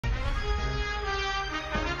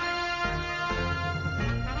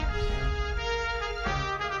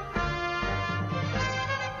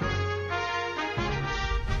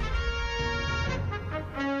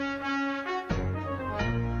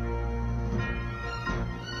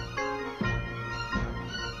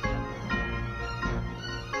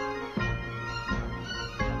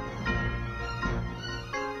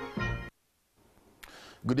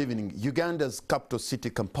Good evening. Uganda's capital city,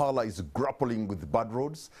 Kampala, is grappling with bad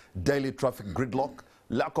roads, daily traffic gridlock,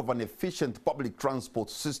 lack of an efficient public transport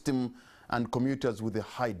system, and commuters with a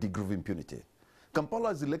high degree of impunity.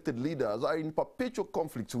 Kampala's elected leaders are in perpetual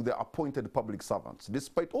conflicts with their appointed public servants.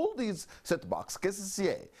 Despite all these setbacks,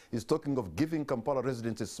 KCCA is talking of giving Kampala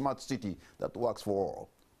residents a smart city that works for all.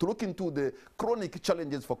 To look into the chronic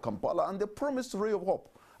challenges for Kampala and the promised ray of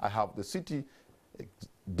hope, I have the City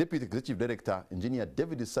Deputy Executive Director, Engineer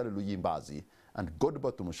David Sali Luyimbazi, and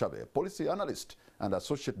Godber Tusmushabe, Policy Analyst and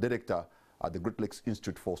Associate Director at the Great Lakes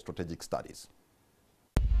Institute for Strategic Studies.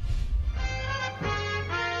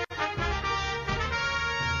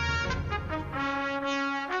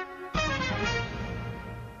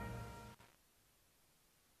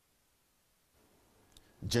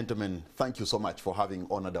 Gentlemen, thank you so much for having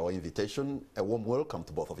honored our invitation. A warm welcome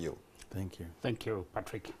to both of you. Thank you. Thank you,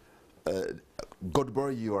 Patrick.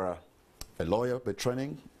 Godber, you are a lawyer by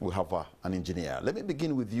training. We have an engineer. Let me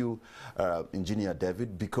begin with you, Engineer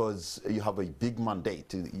David, because you have a big mandate.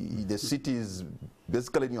 The city is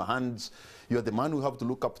basically in your hands. You are the man we have to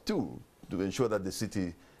look up to ensure that the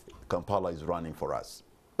city, Kampala, is running for us.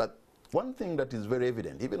 But one thing that is very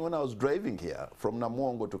evident, even when I was driving here from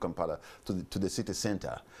Namongo to Kampala to the city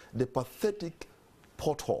center, the pathetic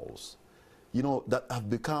potholes, you know, that have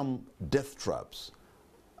become death traps.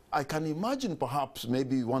 I can imagine perhaps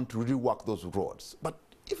maybe you want to rework those roads. But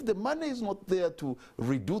if the money is not there to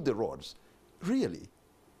redo the roads, really,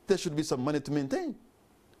 there should be some money to maintain.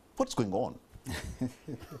 What's going on?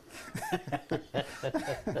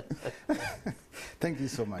 Thank you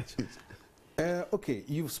so much. Okay,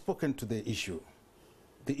 you've spoken to the issue.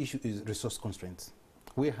 The issue is resource constraints.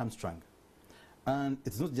 We're hamstrung. And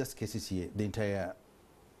it's not just KCCA, the entire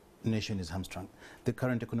nation is hamstrung. The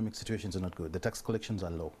current economic situations are not good. The tax collections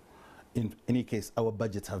are low. In any case, our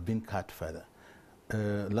budgets have been cut further.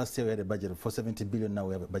 Last year we had a budget of 470 billion, now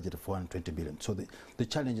we have a budget of 420 billion. So the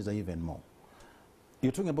challenges are even more.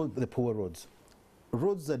 You're talking about the poor roads.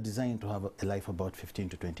 Roads are designed to have a life of about 15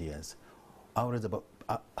 to 20 years. Ours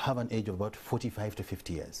have an age of about 45 to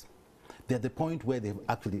 50 years. They're at the point where they've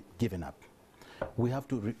actually given up. We have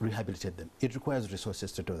to rehabilitate them. It requires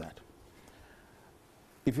resources to do that.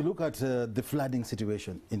 If you look at the flooding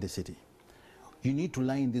situation in the city, you need to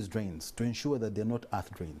line these drains to ensure that they're not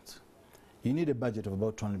earth drains. You need a budget of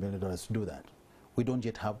about $200 million to do that. We don't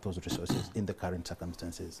yet have those resources in the current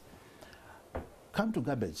circumstances. Come to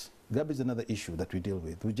garbage. Garbage is another issue that we deal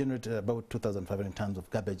with. We generate about 2,500 tons of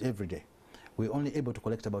garbage every day. We're only able to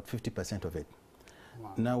collect about 50% of it.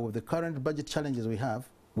 Wow. Now, with the current budget challenges we have,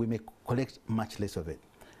 we may collect much less of it.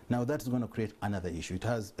 Now that's going to create another issue. It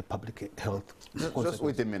has a public health. Just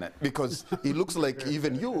wait a minute, because it looks like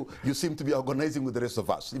even you seem to be organizing with the rest of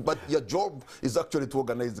us. But your job is actually to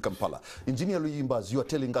organize the Kampala. Engineer Luyimbazi, you are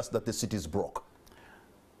telling us that the city is broke.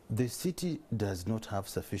 The city does not have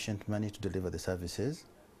sufficient money to deliver the services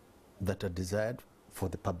that are desired for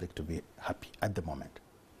the public to be happy at the moment.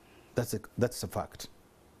 That's a fact.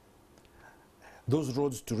 Those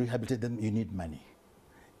roads, to rehabilitate them, you need money.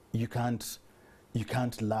 You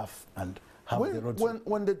can't laugh and have the roads.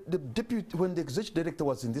 When the executive director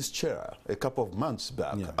was in this chair a couple of months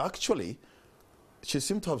back, yeah, actually, she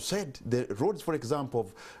seemed to have said the roads, for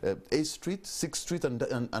example, of 8th Street, 6th Street, and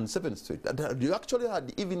 7th Street, you actually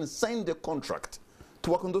had even signed the contract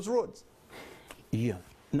to work on those roads. Yeah.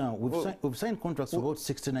 Now, we've signed contracts for about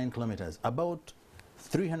 69 kilometers, about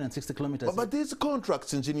 360 kilometers. But these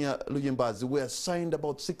contracts, Engineer Luyimbazi, were signed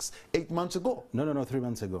about 6-8 months ago. No, 3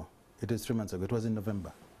 months ago. It is 3 months ago. It was in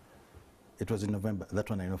November. It was in November. That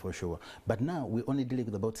one I know for sure. But now we're only dealing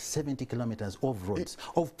with about 70 kilometers of roads,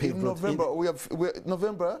 of paved roads. In November, we're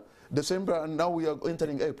November, December, and now we are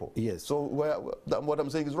entering April. Yes. So what I'm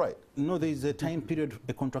saying is right. No, there is a time period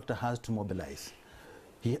a contractor has to mobilize.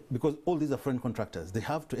 Because all these are foreign contractors. They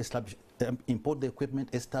have to establish, import the equipment,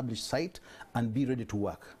 establish site, and be ready to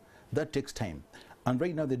work. That takes time. And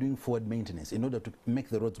right now they're doing forward maintenance in order to make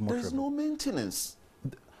the roads more There's no maintenance.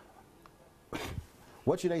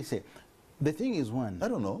 What should I say? The thing is, one, I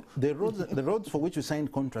don't know. The roads for which we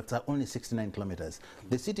signed contracts are only 69 kilometers.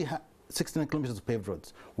 The city has 69 kilometers of paved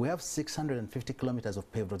roads. We have 650 kilometers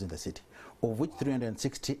of paved roads in the city, of which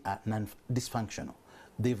 360 are dysfunctional.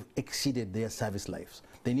 They've exceeded their service lives.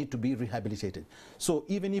 They need to be rehabilitated. So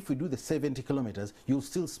even if we do the 70 kilometers, you'll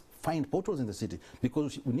still find potholes in the city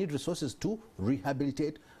because we need resources to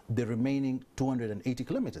rehabilitate the remaining 280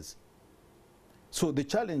 kilometers. So the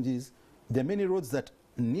challenge is, there are many roads that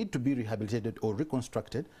need to be rehabilitated or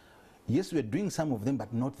reconstructed. Yes, we're doing some of them,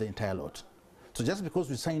 but not the entire lot. So just because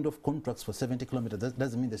we signed off contracts for 70 kilometers, that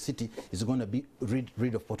doesn't mean the city is going to be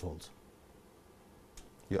rid of potholes.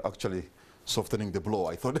 You're actually softening the blow.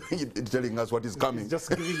 I thought you're telling us what is coming. Just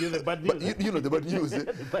giving you the bad news. But you know the bad news.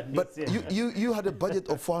 The bad news, But yeah. you had a budget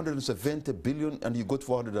of 470 billion and you got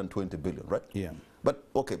 420 billion, right? Yeah. But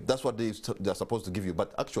okay, that's what they're supposed to give you.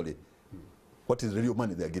 But actually, what is the real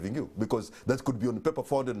money they're giving you? Because that could be on paper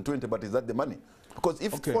 420, but is that the money? Because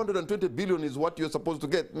if 420 billion is what you're supposed to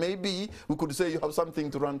get, maybe we could say you have something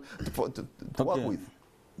to run to work with.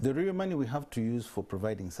 The real money we have to use for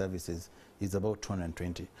providing services is about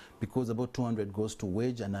 220, because about 200 goes to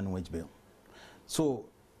wage and non-wage bill. So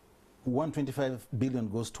 125 billion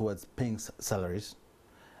goes towards paying salaries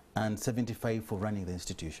and 75 for running the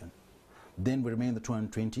institution. Then we remain the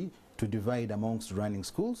 220 to divide amongst running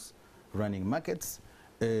schools, running markets,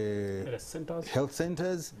 health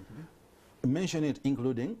centers, mention it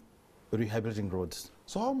including rehabilitating roads.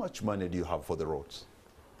 So how much money do you have for the roads?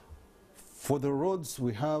 For the roads,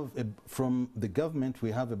 we have, from the government, we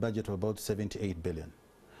have a budget of about 78 billion.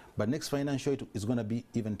 But next financial year is going to be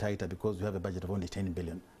even tighter because we have a budget of only 10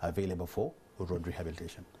 billion available for road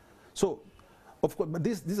rehabilitation. So, of course, but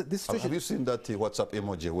this situation... Have you seen that WhatsApp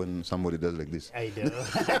emoji when somebody does like this? I do.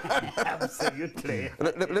 Absolutely.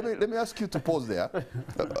 Let me ask you to pause there.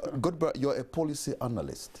 Godber, you're a policy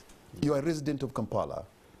analyst. You're a resident of Kampala.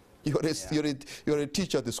 You're a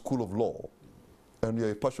teacher at the School of Law. And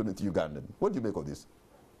you're a passionate Ugandan. What do you make of this?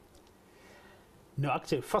 No,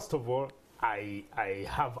 actually, first of all, I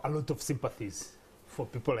have a lot of sympathies for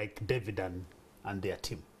people like David and their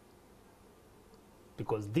team.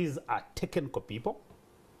 Because these are technical people,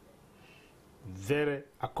 very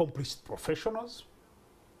accomplished professionals,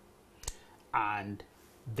 and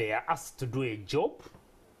they are asked to do a job,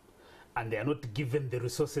 and they are not given the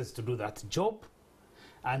resources to do that job.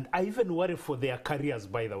 And I even worry for their careers,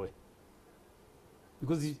 by the way.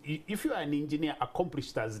 Because if you are an engineer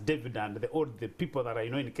accomplished as David and all the people that I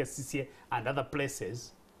know in KCCA and other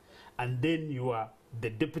places, and then you are the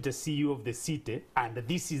deputy CEO of the city, and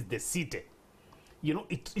this is the city, you know,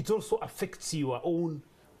 it also affects your own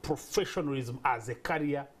professionalism as a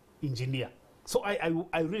career engineer. So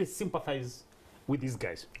I really sympathize with these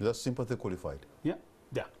guys. Is that sympathy qualified? Yeah,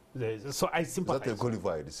 yeah. So I sympathize. Is that a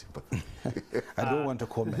qualified sympathy? I don't want to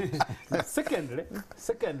comment. Secondly,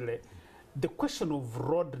 the question of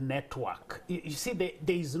road network. You see,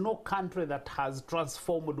 there is no country that has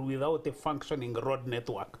transformed without a functioning road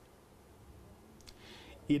network.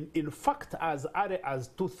 In fact, as early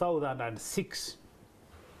as 2006,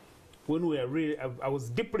 when we were really, I was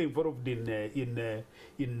deeply involved in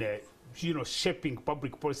you know, shaping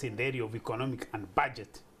public policy in the area of economic and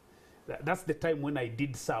budget. That's the time when I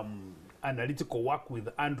did some analytical work with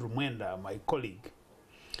Andrew Mwenda, my colleague,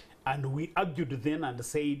 and we argued then and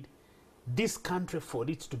said, this country, for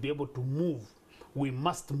it to be able to move, we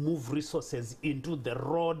must move resources into the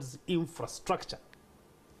roads infrastructure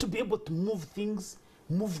to be able to move things,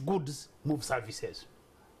 move goods, move services.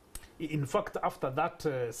 In fact, after that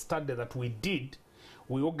study that we did,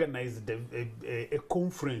 we organized a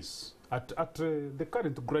conference at the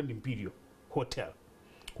current Grand Imperial Hotel,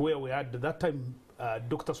 where we had, at that time,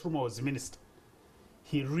 Dr. Sruma was minister.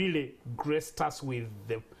 He really graced us with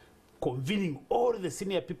the convening all the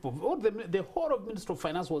senior people, all the whole of Ministry of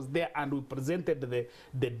Finance was there, and we presented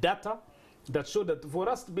the data that showed that for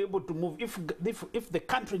us to be able to move, if the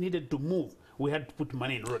country needed to move, we had to put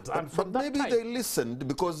money in roads. And but maybe they listened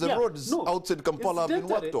because the roads outside Kampala have been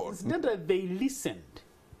worked on. Incidentally, they listened.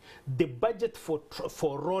 The budget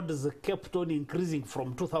for roads kept on increasing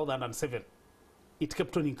from 2007. It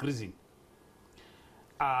kept on increasing.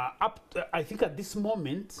 I think at this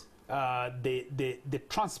moment, the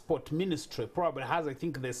transport ministry probably has, I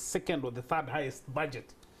think, the second or the third highest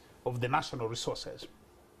budget of the national resources.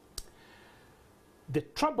 The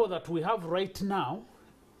trouble that we have right now,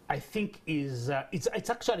 I think, is it's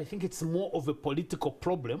actually, I think it's more of a political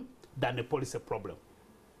problem than a policy problem,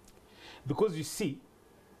 because you see,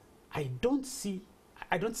 I don't see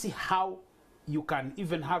how you can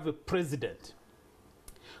even have a president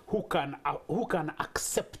who can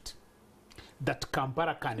accept that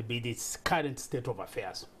Kampala can be this current state of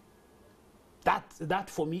affairs. That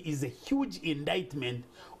for me is a huge indictment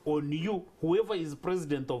on you, whoever is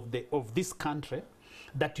president of this country,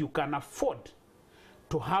 that you can afford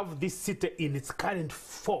to have this city in its current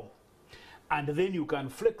form, and then you can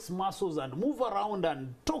flex muscles and move around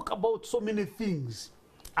and talk about so many things,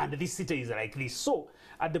 and this city is like this. So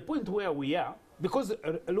at the point where we are, because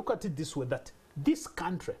look at it this way, that this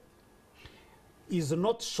country is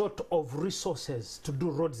not short of resources to do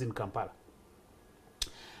roads in Kampala.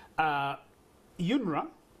 UNRA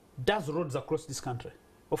does roads across this country.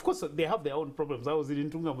 Of course, they have their own problems. I was in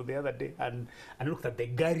Ntungamo the other day and looked at the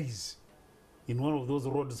garis in one of those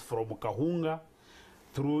roads from Kahunga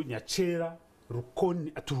through Nyachera,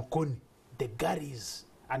 Rukoni, to Rukoni. The garris.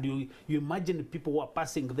 And you imagine people who are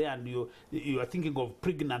passing there, and you are thinking of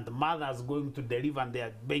pregnant mothers going to deliver, and they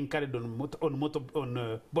are being carried on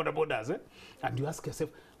border borders. Eh? And you ask yourself,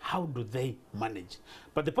 how do they manage?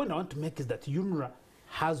 But the point I want to make is that UNRWA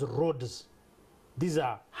has roads. These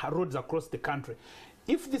are roads across the country.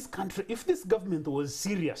 If this government was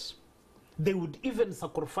serious, they would even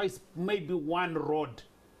sacrifice maybe one road,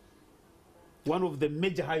 one of the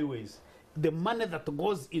major highways. The money that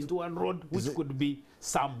goes into one road, which could be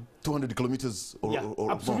some 200 kilometers or,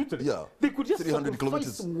 absolutely. More. Yeah. They could just 300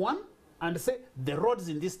 sacrifice kilometers. one and say the roads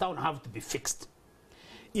in this town have to be fixed.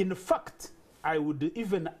 In fact, I would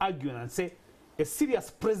even argue and say a serious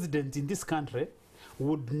president in this country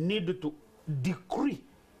would need to decree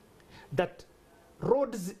that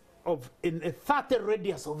roads in a 30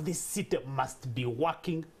 radius of this city must be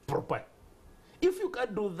working properly. If you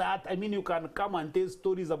can do that, I mean, you can come and tell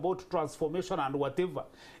stories about transformation and whatever.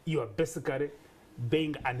 You are basically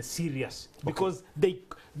being unserious, because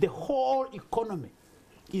the whole economy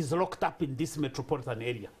is locked up in this metropolitan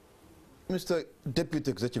area. Mr.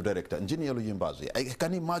 Deputy Executive Director, Engineer Luyimbazi, I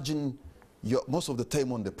can imagine you're most of the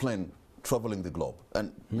time on the plane traveling the globe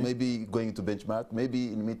and maybe going to benchmark, maybe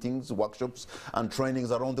in meetings, workshops, and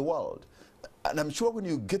trainings around the world. And I'm sure when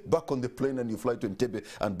you get back on the plane and you fly to Entebbe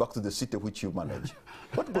and back to the city which you manage,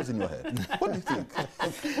 what goes in your head? What do you think?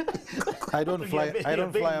 I don't fly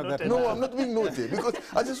on that. No, I'm not being naughty, because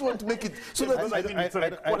I just want to make it so that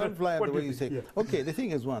I don't fly on the way you say. Yeah. Okay, the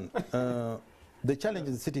thing is, one, the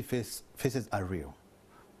challenges the city faces are real.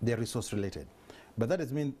 They are resource related. But that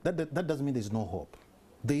doesn't mean there's no hope.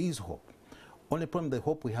 There is hope. Only problem, the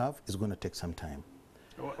hope we have is going to take some time.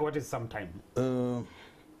 What is some time?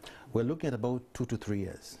 We're looking at about 2 to 3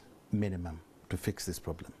 years minimum to fix this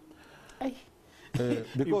problem. Because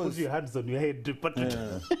you put your hands on your head, but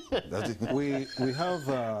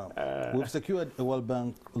we've secured a World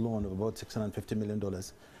Bank loan of about $650 million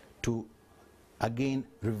to again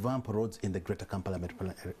revamp roads in the greater Kampala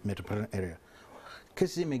metropolitan area.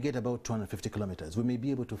 KCCA may get about 250 kilometers. We may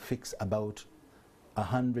be able to fix about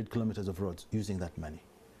 100 kilometers of roads using that money.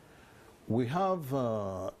 We have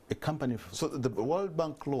a company. So the World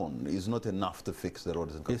Bank loan is not enough to fix the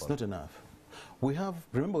roads in Kampala? It's not enough.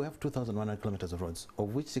 Remember, we have 2,100 kilometers of roads,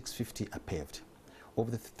 of which 650 are paved.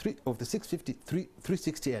 Of the 650,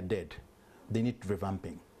 360 are dead. They need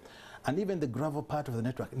revamping. And even the gravel part of the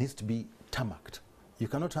network needs to be tarmacked. You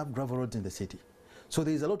cannot have gravel roads in the city. So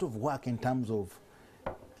there is a lot of work in terms of,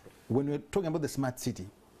 when we're talking about the smart city,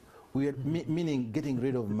 we are meaning getting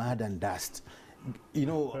rid of mud and dust. You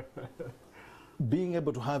know, being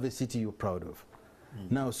able to have a city you're proud of.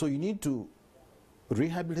 Now, so you need to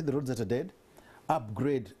rehabilitate the roads that are dead,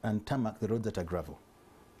 upgrade and tarmac the roads that are gravel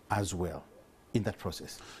as well in that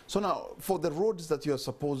process. So now, for the roads that you are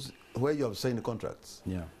supposed, where you have signed contracts,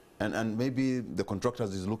 and maybe the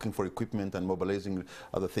contractors is looking for equipment and mobilizing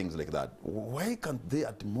other things like that, why can't they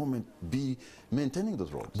at the moment be maintaining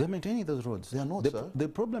those roads? They're maintaining those roads. They are not, sir. The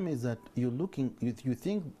problem is that you're looking, you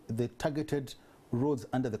think the targeted roads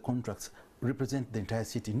under the contracts represent the entire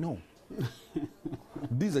city. No.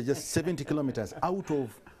 These are just 70 kilometers out of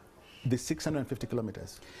the 650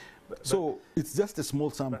 kilometers. So it's just a small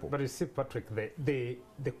sample. But you see, Patrick, the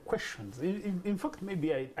questions, in fact,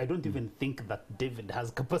 maybe I don't even think that David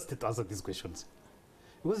has capacity to answer these questions.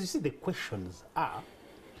 Because you see, the questions are,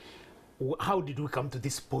 how did we come to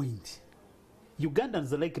this point?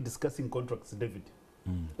 Ugandans like discussing contracts, David.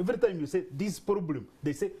 Every time you say this problem,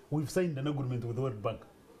 they say, we've signed an agreement with the World Bank.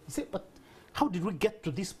 You say, but how did we get to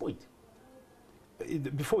this point?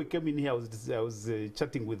 Before we came in here, I was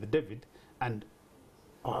chatting with David, and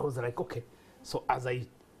I was like, okay, so as in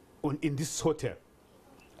this hotel,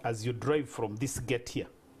 as you drive from this gate here,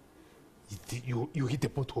 you hit a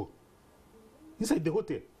pothole inside the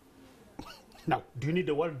hotel. Now, do you need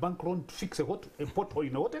a World Bank loan to fix a pothole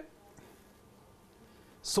in a hotel?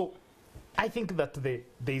 So I think that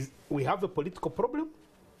we have a political problem,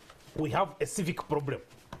 we have a civic problem.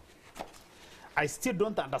 I still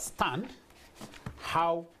don't understand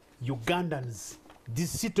how Ugandans,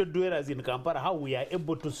 these city dwellers in Kampala, how we are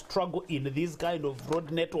able to struggle in this kind of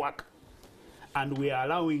road network, and we are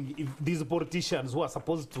allowing these politicians who are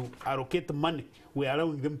supposed to allocate money, we are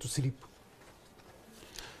allowing them to sleep.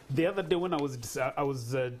 The other day when I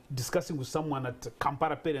was discussing with someone at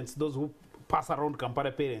Kampala Parents, those who pass around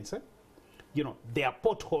Kampala Parents, you know, there are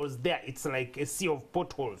potholes there. It's like a sea of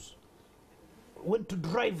potholes. Went to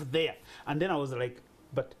drive there, and then I was like,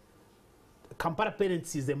 but Kampala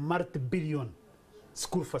Parents is a multi-billion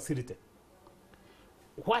school facility.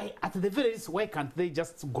 why, at the very least, why can't they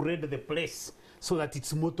just grade the place so that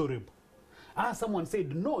it's motorable? Someone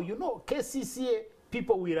said, no, you know, KCCA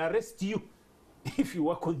people will arrest you if you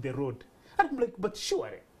walk on the road. And I'm like, but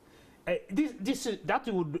surely, that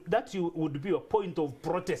would be a point of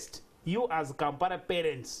protest. You as Kampala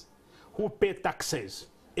parents who pay taxes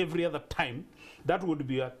every other time, that would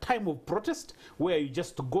be a time of protest where you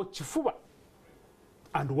just go chifuba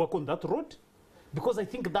and walk on that road. Because I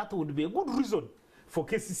think that would be a good reason for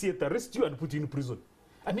KCCA to arrest you and put you in prison.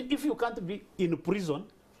 I mean, if you can't be in prison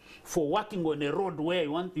for walking on a road where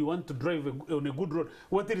you want to drive on a good road,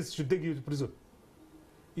 what else should take you to prison?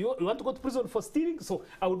 You want to go to prison for stealing? So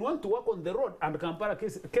I would want to walk on the road and Kampala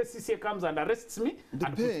KCCA comes and arrests me and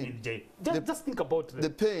puts me in jail. Just think about it. The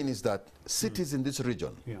pain is that cities in this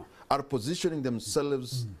region are positioning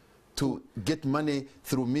themselves to get money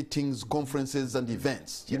through meetings, conferences, and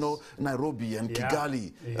events. You know, Nairobi and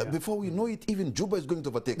Kigali. Before we know it, even Juba is going to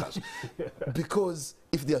overtake us. Because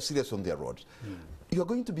if they are serious on their roads. You are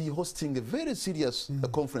going to be hosting a very serious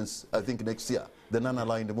conference, I think, next year, the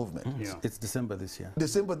non-aligned movement. It's December this year.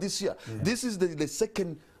 December this year. This is the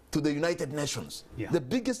second to the United Nations. The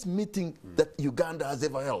biggest meeting that Uganda has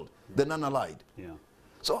ever held, the non-aligned.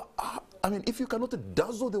 So, I mean, if you cannot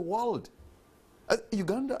dazzle the world,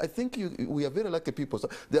 Uganda, I think we are very lucky people. So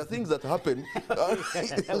there are things that happen.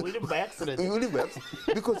 We live by accident. We live by accident.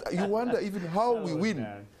 Because you wonder even how we win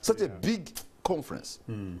such a big conference.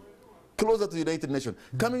 Closer to the United Nations,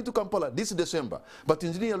 coming to Kampala this December. But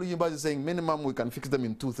Engineer Luyimbazi is saying minimum we can fix them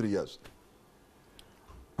in 2-3 years.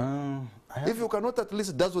 If you cannot at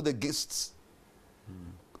least dazzle the guests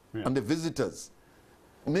and the visitors,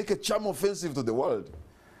 make a charm offensive to the world,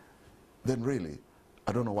 then really,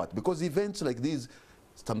 I don't know what. Because events like these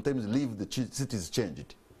sometimes leave the cities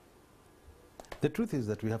changed. The truth is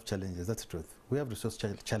that we have challenges, that's the truth. We have resource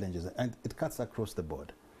challenges, and it cuts across the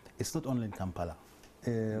board. It's not only in Kampala.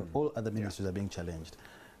 All other ministries are being challenged.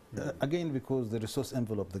 Again, because the resource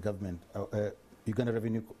envelope the government, Uganda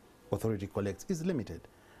Revenue Authority collects is limited.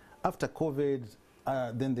 After COVID,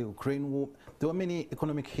 then the Ukraine war, there were many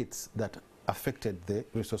economic hits that affected the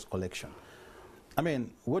resource collection. I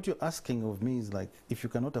mean, what you're asking of me is like, if you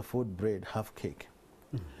cannot afford bread, have cake.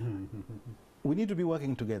 We need to be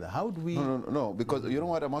working together. How do we... No, because you know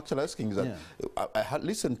what I'm actually asking is that I had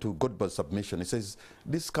listened to Godber's submission. He says,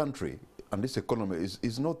 this country and this economy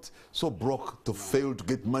is not so broke to fail to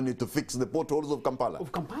get money to fix the potholes of Kampala.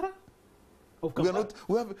 Of Kampala?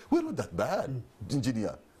 We're not that bad,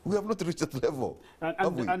 engineer. We have not reached that level.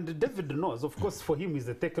 And David knows, of course, for him, he's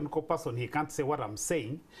a technical person. He can't say what I'm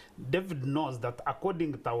saying. David knows that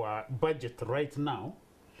according to our budget right now,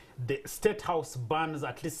 the State House burns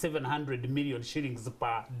at least 700 million shillings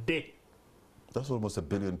per day. That's almost $1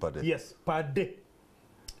 billion per day. Yes, per day.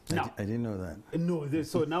 Now, I didn't know that. No,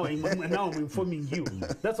 so now I'm informing you.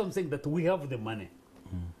 That's what I'm saying, that we have the money.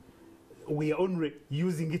 We are only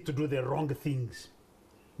using it to do the wrong things.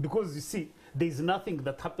 Because you see, there's nothing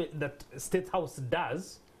that State House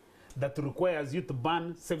does that requires you to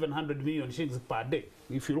burn 700 million shillings per day.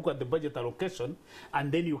 If you look at the budget allocation,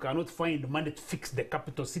 and then you cannot find money to fix the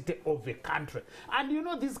capital city of a country. And you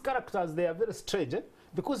know, these characters, they are very strange,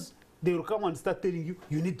 because they will come and start telling you,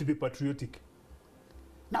 you need to be patriotic.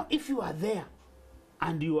 Now, if you are there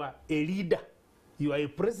and you are a leader, you are a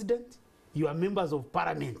president, you are members of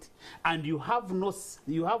parliament, and you have no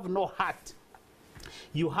heart,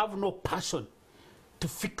 you have no passion to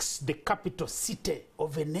fix the capital city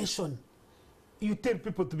of a nation, you tell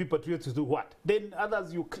people to be patriots to do what? Then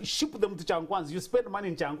others, you ship them to Changwanzi, you spend money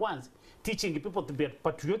in Changwanzi, teaching people to be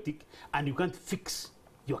patriotic, and you can't fix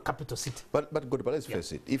your capital city. But Godber, let's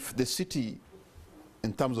face it, if the city,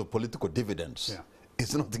 in terms of political dividends,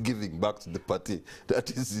 is not giving back to the party that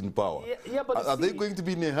is in power. But are they going to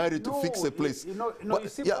be in a hurry to fix a place? You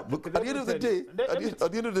see, but at the end of the day,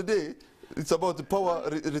 at the end of the day, it's about the power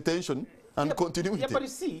retention and continuity. But you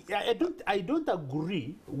see, I don't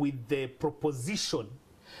agree with the proposition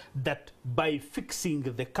that by fixing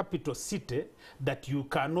the capital city that you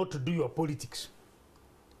cannot do your politics.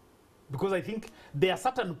 Because I think there are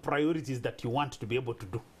certain priorities that you want to be able to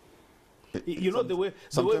do. You know,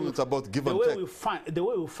 sometimes it's about give and take. The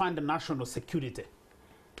way we fund national security,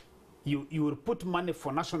 you will put money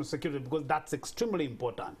for national security because that's extremely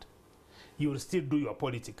important. You will still do your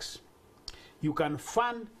politics. You can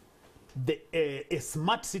fund a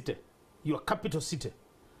smart city, your capital city,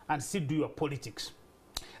 and still do your politics.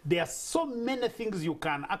 There are so many things you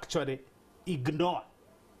can actually ignore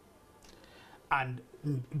and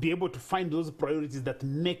be able to find those priorities that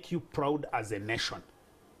make you proud as a nation.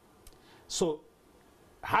 So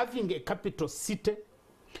having a capital city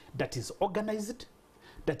that is organized,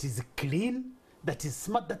 that is clean, that is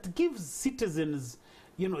smart, that gives citizens,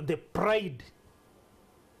 you know, the pride.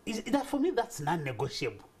 That for me, that's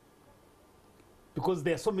non-negotiable. Because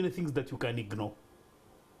there are so many things that you can ignore.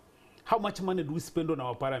 How much money do we spend on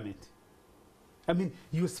our parliament? I mean,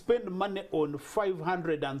 you spend money on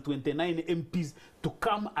 529 MPs to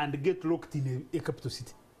come and get locked in a capital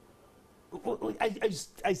city.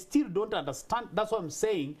 I still don't understand. That's why I'm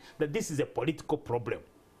saying that this is a political problem.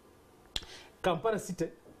 Kampala City,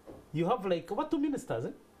 you have like, what, 2 ministers,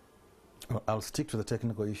 eh? Well, I'll stick to the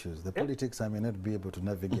technical issues. The politics I may not be able to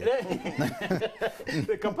navigate.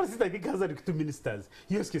 The Kampala City, I think, has like 2 ministers.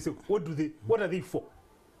 You ask yourself, what are they for?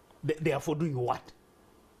 They are for doing what?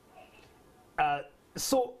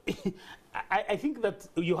 So I think that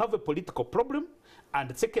you have a political problem,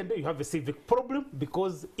 and secondly, you have a civic problem,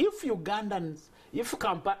 because if Ugandans, if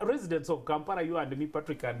residents of Kampala, you and me,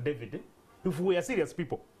 Patrick and David, if we are serious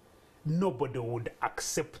people, nobody would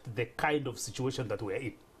accept the kind of situation that we are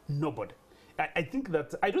in. Nobody. I think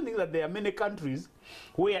that, I don't think that there are many countries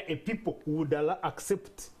where a people would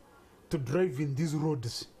accept to drive in these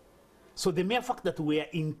roads. So the mere fact that we are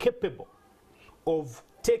incapable of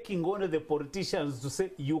taking on the politicians to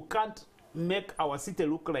say, you can't make our city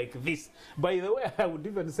look like this. By the way, I would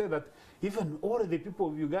even say that even all the people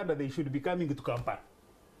of Uganda, they should be coming to Kampala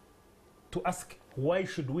to ask, why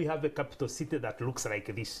should we have a capital city that looks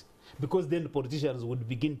like this? Because then the politicians would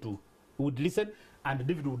begin to, would listen, and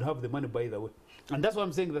David would have the money, by the way. And that's why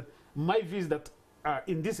I'm saying that my view is that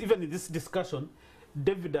even in this discussion,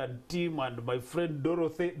 David and Tim and my friend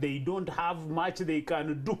Dorothy, they don't have much they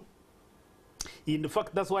can do. In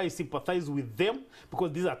fact, that's why I sympathize with them,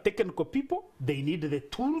 because these are technical people. They need the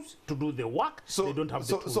tools to do the work. So they don't have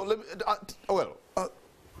the tools. So let me,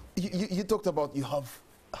 you talked about you have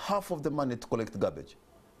half of the money to collect garbage.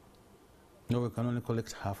 No, we can only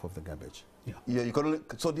collect half of the garbage. Yeah, you can only,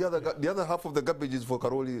 so the other half of the garbage is for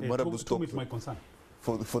Karoli Marabu stock. With my concern.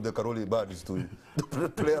 For the Karoli birds to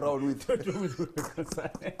play around with.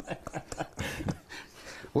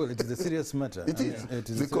 Well, it is a serious matter. It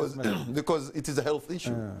is because it is a health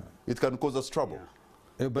issue. It can cause us trouble.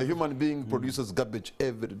 Yeah. A human being produces garbage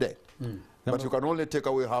every day, but you can only take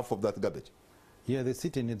away half of that garbage. Yeah, the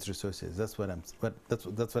city needs resources. That's what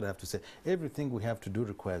that's what I have to say. Everything we have to do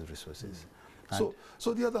requires resources.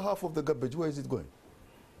 So the other half of the garbage, where is it going?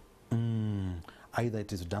 Either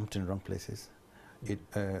it is dumped in wrong places,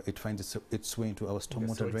 it finds its way into our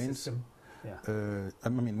stormwater drains. I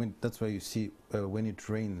mean, that's why you see when it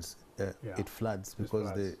rains, it floods,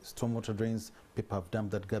 because the stormwater drains, people have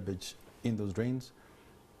dumped that garbage in those drains.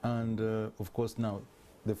 And of course now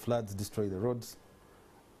the floods destroy the roads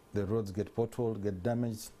get potholed, get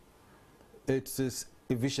damaged. It's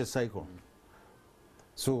a vicious cycle.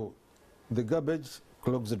 So the garbage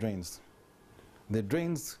clogs the drains. The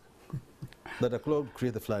drains that are clogged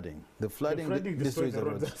create the flooding. The flooding destroys the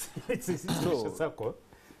roads. It's a vicious cycle.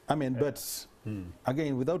 I mean, but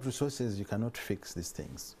again, without resources, you cannot fix these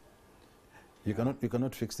things. You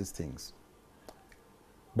cannot fix these things.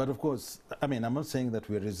 But of course, I mean, I'm not saying that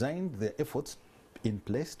we resigned the efforts in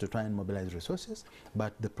place to try and mobilize resources,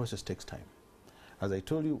 but the process takes time. As I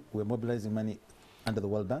told you, we're mobilizing money under the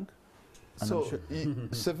World Bank. So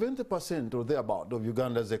 70% or thereabout of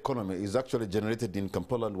Uganda's economy is actually generated in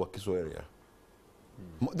Kampala and Wakiso area.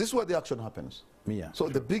 This is where the action happens. Yeah. So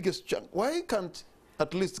the biggest chunk, why can't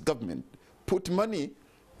at least government put money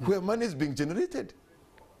where money is being generated?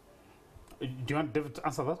 Do you want David to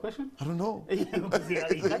answer that question? I don't know. he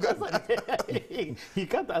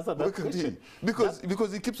can't answer that question.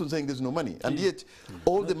 Because he keeps on saying there's no money. And yet,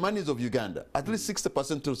 all the monies of Uganda, at least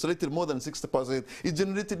 60%, or slightly more than 60%, is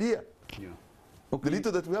generated here. Yeah. Okay. The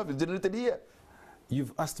little that we have is generated here.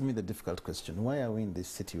 You've asked me the difficult question. Why are we in this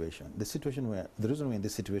situation? The reason we're in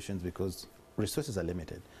this situation is because resources are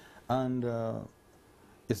limited. And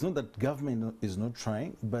it's not that government is not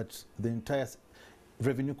trying, but the entire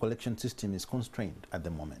revenue collection system is constrained at the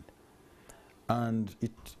moment. And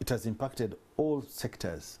it has impacted all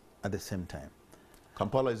sectors at the same time.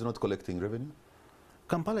 Kampala is not collecting revenue?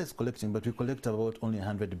 Kampala is collecting, but we collect about only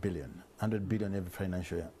 100 billion every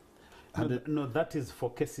financial year. No, that is for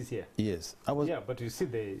KCCA. Yes. But you see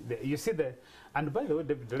and by the way,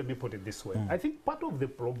 David, let me put it this way. I think part of the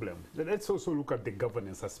problem, let's also look at the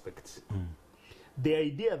governance aspect. The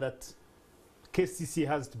idea that KCCA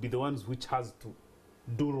has to be the ones which has to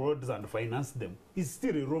do roads and finance them is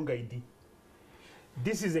still a wrong idea.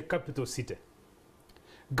 This is a capital city.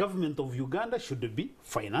 Government of Uganda should be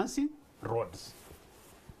financing roads,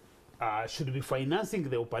 should be financing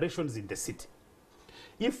the operations in the city.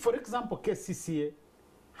 If, for example, KCCA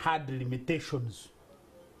had limitations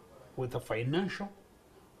with the financial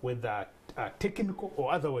whether technical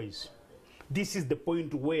or otherwise. This is the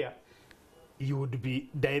point where you would be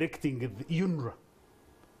directing the UNRWA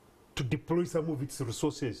to deploy some of its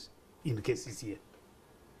resources in KCCA.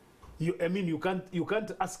 I mean, you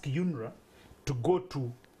can't ask UNRWA to go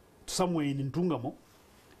to somewhere in Ntungamo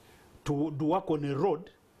to do work on a road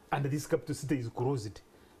and this capital city is closed.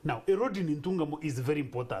 Now, a road in Ntungamo is very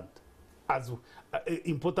important, as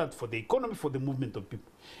important for the economy, for the movement of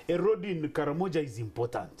people. A road in Karamoja is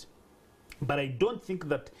important, but I don't think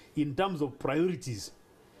that in terms of priorities,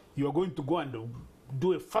 you are going to go and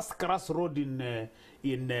do a first-class road in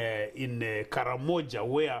Karamoja,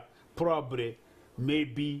 where probably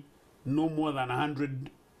maybe no more than 100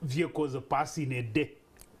 vehicles pass in a day.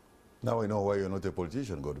 Now I know why you're not a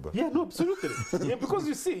politician, Godber. Yeah, no, absolutely. Yeah, because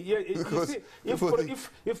you see,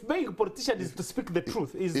 if being a politician is to speak the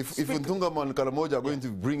truth, is if Ntungamo and Karamoja are going to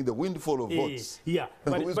bring the windfall of votes. Yeah,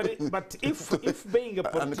 but if being a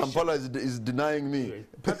politician... And Kampala is denying me.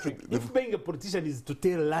 Patrick, if being a politician is to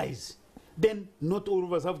tell lies, then not all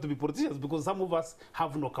of us have to be politicians, because some of us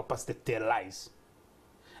have no capacity to tell lies.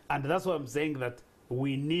 And that's why I'm saying that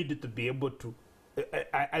we need to be able to...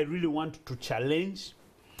 I really want to challenge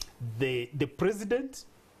the president.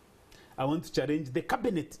 I want to challenge the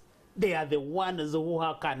cabinet. They are the ones who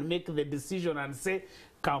can make the decision and say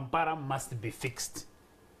Kampala must be fixed.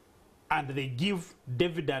 And they give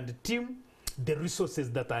David and the team the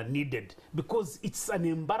resources that are needed, because it's an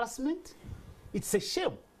embarrassment. It's a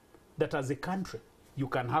shame that as a country you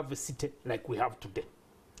can have a city like we have today.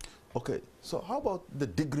 Okay, so how about the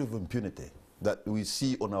degree of impunity that we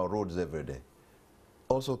see on our roads every day?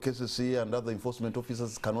 Also, KCCA and other enforcement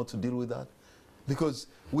officers cannot deal with that, because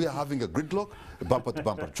we are having a gridlock,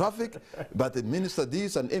 bumper-to-bumper traffic, but the minister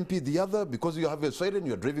this and MP the other, because you have a siren,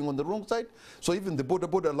 you're driving on the wrong side. So even the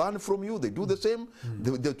border learn from you, they do the same.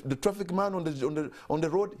 The traffic man on the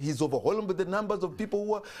road, he's overwhelmed with the numbers of people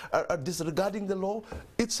who are disregarding the law.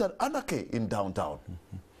 It's an anarchy in downtown.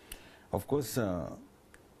 Of course,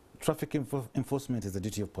 traffic enforcement is the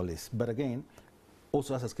duty of police, but again,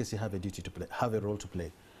 also us as KCCA have a duty to play, have a role to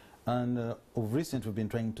play. And of recent, we've been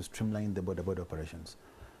trying to streamline the border operations,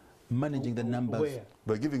 managing the numbers. Where?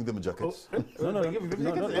 By giving them jackets. Not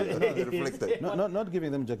giving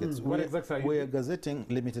them jackets. What exactly are you We're gazetting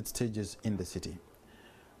limited stages in the city.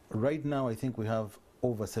 Right now, I think we have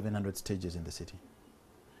over 700 stages in the city.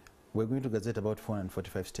 We're going to gazette about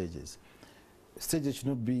 445 stages. Stages should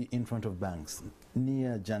not be in front of banks,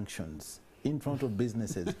 near junctions, in front of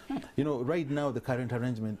businesses. You know, right now, the current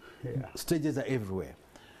arrangement, stages are everywhere.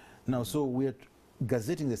 Now, so we're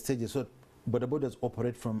gazetting the stages so borders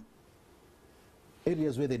operate from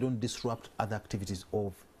areas where they don't disrupt other activities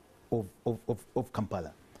of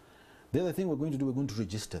Kampala. The other thing we're going to do, we're going to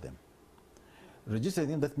register them. Registering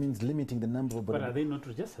them, that means limiting the number of But are they not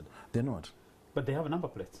registered? They're not. But they have number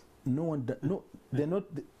plates. No, they're not.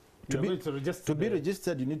 To be the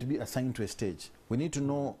registered, you need to be assigned to a stage. We need to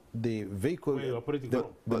know the vehicle, where you're operating the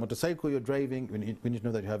from. motorcycle you're driving. We need to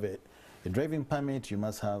know that you have a driving permit. You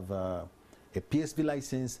must have a PSV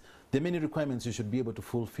license. There are many requirements you should be able to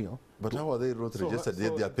fulfill. But how are they not registered?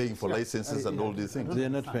 Yet they are paying for licenses and all these things. They're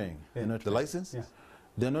not paying. Yeah. The license? Yeah.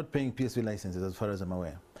 They're not paying PSV licenses, as far as I'm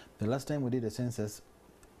aware. The last time we did a census,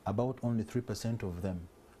 about only 3% of them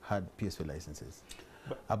had PSV licenses.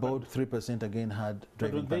 About 3% again had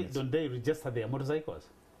driving permits. Don't they register their motorcycles?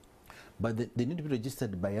 But they need to be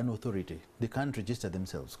registered by an authority. They can't register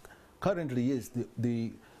themselves. Currently, yes,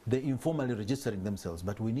 they're informally registering themselves,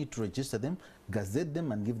 but we need to register them, gazette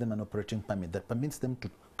them, and give them an operating permit that permits them to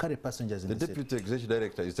carry passengers in the city. The Deputy Executive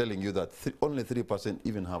Director is telling you that only 3%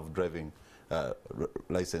 even have driving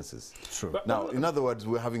licenses. True. Now, in other words,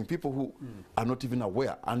 we're having people who are not even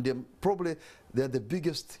aware, and they're the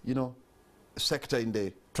biggest, sector in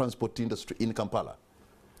the transport industry in Kampala.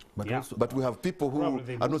 But we have people who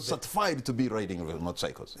are not certified to be riding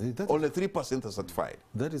motorcycles. Only 3% are certified.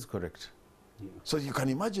 That is correct. Yeah. So you can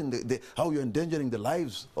imagine how you're endangering the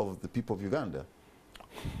lives of the people of Uganda.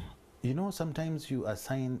 You know, sometimes you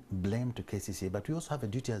assign blame to KCCA, but we also have a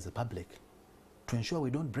duty as a public to ensure we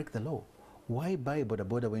don't break the law. Why buy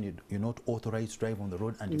border when you're not authorized to drive on the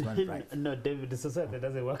road and you can't drive? No, David, the society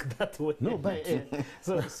doesn't work that way. No, but...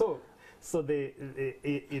 So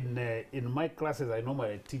in my classes, I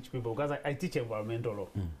normally teach people, because I teach environmental law.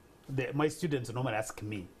 My students normally ask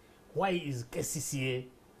me, why is KCCA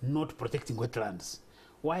not protecting wetlands?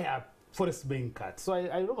 Why are forests being cut? So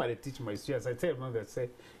I normally teach my students, I tell them that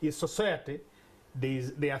in society,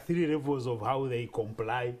 there are 3 levels of how they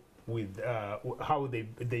comply with how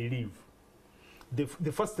they live.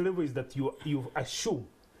 The first level is that you assume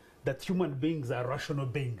that human beings are rational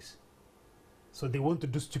beings. So they want to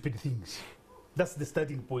do stupid things. That's the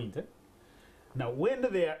starting point. Now, when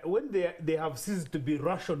they have ceased to be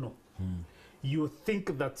rational, you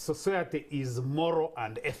think that society is moral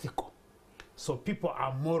and ethical. So people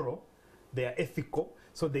are moral, they are ethical,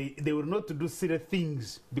 so they will not do silly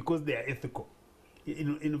things because they are ethical.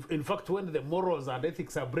 In fact, when the morals and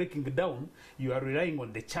ethics are breaking down, you are relying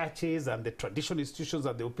on the churches and the traditional institutions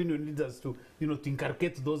and the opinion leaders to, to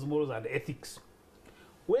inculcate those morals and ethics.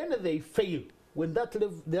 When they fail, when that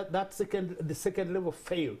level, the second level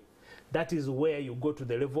fail, that is where you go to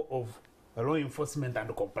the level of law enforcement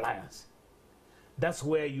and compliance. That's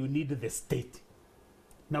where you need the state.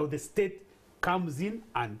 Now the state comes in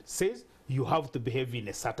and says you have to behave in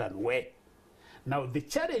a certain way. Now the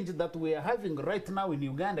challenge that we are having right now in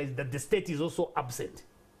Uganda is that the state is also absent.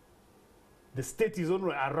 The state is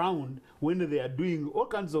only around when they are doing all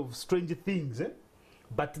kinds of strange things.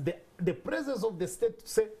 But the presence of the state to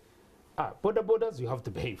say, borders, you have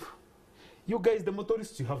to behave. You guys, the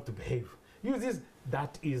motorists, you have to behave.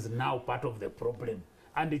 That is now part of the problem.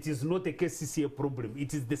 And it is not a KCCA problem.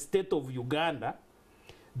 It is the state of Uganda,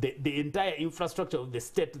 the entire infrastructure of the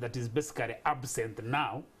state that is basically absent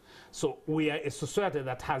now. So we are a society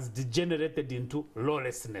that has degenerated into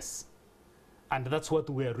lawlessness. And that's what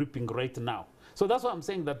we are reaping right now. So that's why I'm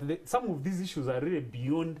saying that some of these issues are really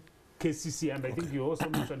beyond KCCA. And I think you also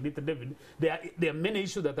mentioned it, David. There are many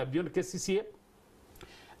issues that are beyond KCCA.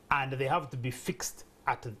 And they have to be fixed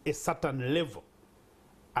at a certain level.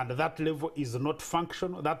 And that level is not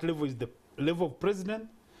functional. That level is the level of president,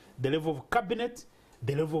 the level of cabinet,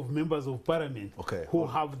 the level of members of parliament who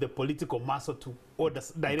have the political muscle to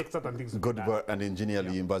direct certain things. Godber and Engineer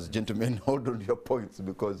Luyimbazi. Gentlemen, hold on your points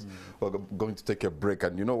because we're going to take a break.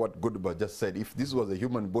 And you know what Godber just said? If this was a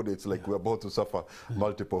human body, it's like we're about to suffer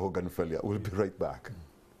multiple organ failure. We'll be right back.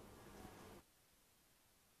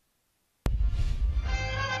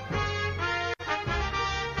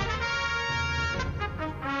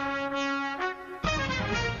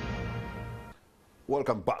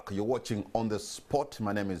 Welcome back. You're watching On the Spot.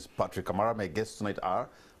 My name is Patrick Amara. My guests tonight are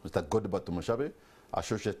Mr. Godber Tusmushabe,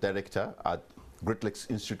 Associate Director at Great Lakes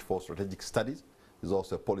Institute for Strategic Studies. He's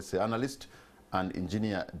also a policy analyst, and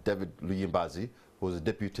Engineer David Luyimbazi, who is the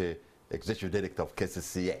Deputy Executive Director of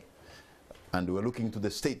KCCA. And we're looking into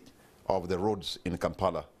the state of the roads in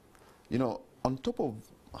Kampala. You know, on top of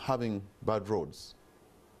having bad roads,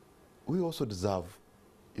 we also deserve,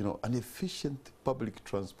 an efficient public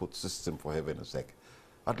transport system, for heaven's sake.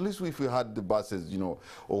 At least if we had the buses, or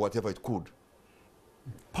whatever it could,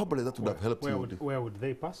 probably that would have helped. Where would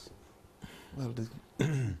they pass? Well,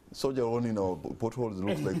 the soldier only potholes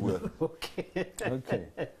looks like we're...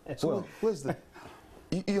 Okay. So where's the...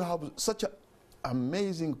 You have such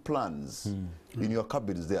amazing plans in your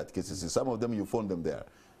cabins there at KCC. Some of them, you found them there.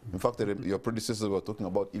 In fact, your predecessors were talking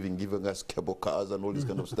about even giving us cable cars and all this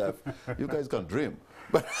kind of stuff. You guys can dream.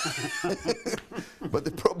 But, but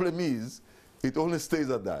the problem is, it only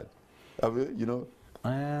stays at that. I mean,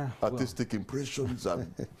 artistic impressions are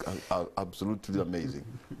absolutely amazing.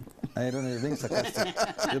 I don't know, you're being sarcastic.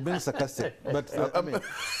 You're being sarcastic. But,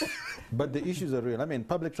 but the issues are real. I mean,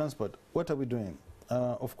 public transport, what are we doing?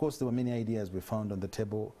 Of course, there were many ideas we found on the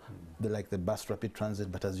table, like the bus rapid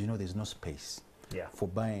transit, but as you know, there's no space for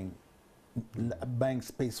buying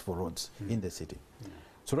space for roads in the city.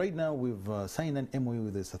 So right now, we've signed an MOU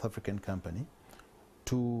with a South African company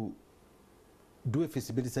to do a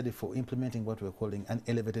feasibility study for implementing what we're calling an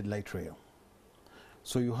elevated light rail.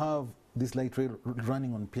 So you have this light rail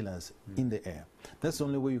running on pillars in the air. That's the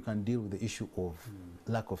only way you can deal with the issue of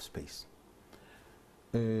lack of space.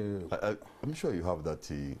 I'm sure you have that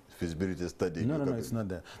feasibility study. No, it's not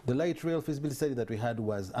there. The light rail feasibility study that we had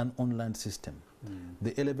was an on-land system.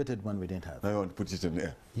 The elevated one we didn't have. I want to put it in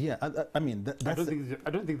there. Yeah, I mean, I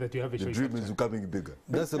don't think that you have a choice. The dream is becoming bigger.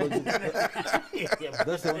 That's the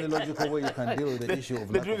that's the only logical way you can deal with the issue of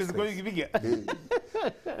lack of space. The dream is going bigger.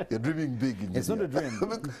 You're dreaming big. It's not a dream.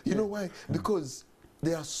 You know why? Because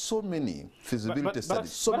there are so many feasibility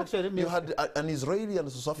studies. You had an Israeli and a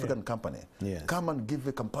South African company come and give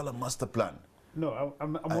a Kampala master plan. No,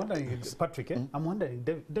 I'm wondering, Patrick, I'm wondering,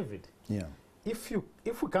 David, if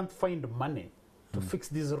we can't find money to fix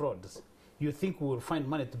these roads, you think we will find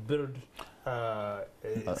money to build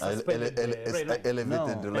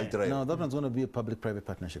elevated light rail? No, that one's going to be a public-private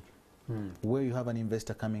partnership where you have an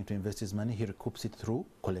investor coming to invest his money, he recoups it through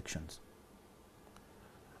collections.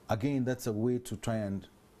 Again, that's a way to try and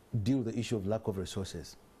deal with the issue of lack of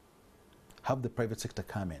resources. Have the private sector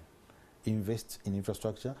come in, invest in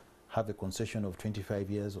infrastructure, have a concession of 25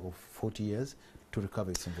 years or 40 years to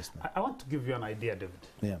recover its investment. I want to give you an idea, David.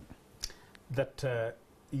 Yeah. That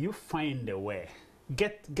you find a way.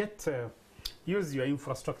 Use your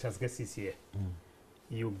infrastructure as KCCA.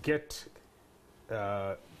 You get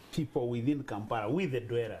people within Kampala, with the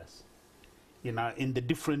dwellers, in the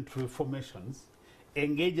different formations,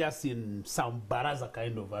 engage us in some baraza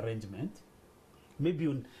kind of arrangement, maybe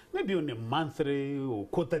on a monthly or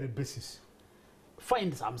quarterly basis.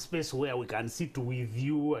 Find some space where we can sit with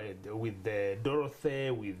you, with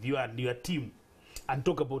Dorothy, with you and your team, and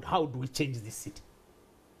talk about how do we change this city.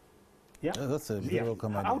 Yeah, that's a very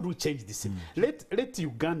welcome idea. How do we change this city? Let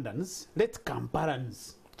Ugandans, let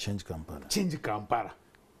Kamparans change Kampala. Change Kampala.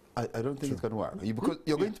 I don't think it can work, because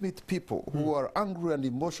you're going to meet people who are angry and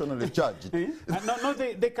emotionally charged. No,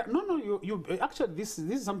 they can, no. You actually, this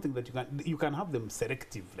is something that you can have them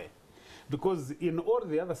selectively, because in all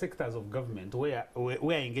the other sectors of government where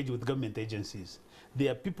I engage with government agencies,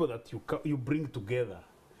 there are people that you bring together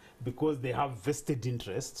because they have vested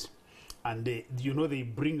interests, and they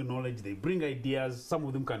bring knowledge, they bring ideas. Some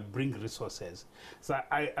of them can bring resources. So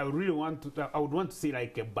I really would want to see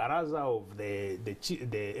like a baraza of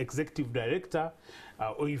the executive director,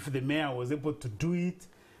 or if the mayor was able to do it,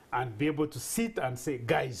 and be able to sit and say,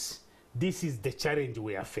 guys, this is the challenge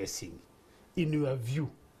we are facing. In your view,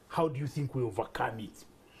 how do you think we overcome it?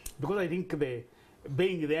 Because I think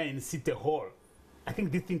being there in City Hall, I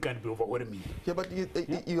think this thing can be overwhelming. Yeah, but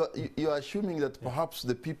you are assuming that perhaps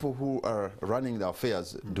the people who are running the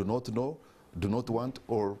affairs do not know, do not want,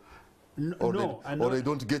 or they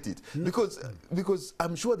don't get it. Because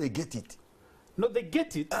I'm sure they get it. No, they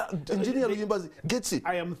get it. Engineer Luyimbazi gets it.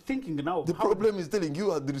 I am thinking now. The problem is telling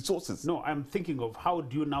you are the resources. No, I'm thinking of how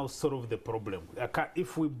do you now solve the problem.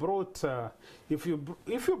 If we brought, if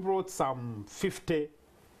you brought some 50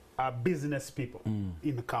 business people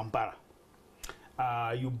in Kampala.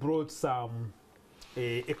 You brought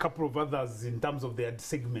a couple of others in terms of their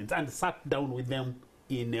segments and sat down with them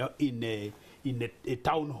in a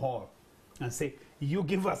town hall and say, you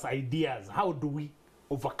give us ideas. How do we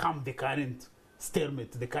overcome the current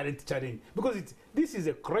stalemate, the current challenge? Because this is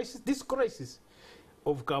a crisis. This crisis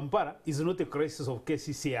of Kampala is not a crisis of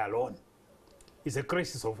KCCA alone. It's a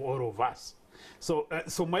crisis of all of us. So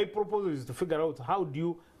my proposal is to figure out how do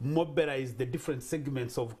you mobilize the different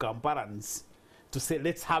segments of Kamparans to say,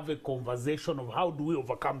 let's have a conversation of how do we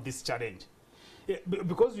overcome this challenge.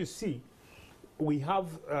 Because you see, we have,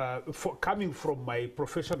 coming from my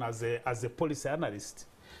profession as a policy analyst,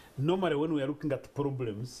 normally when we are looking at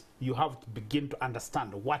problems, you have to begin to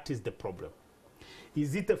understand what is the problem.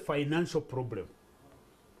 Is it a financial problem?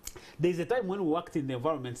 There's a time when we worked in the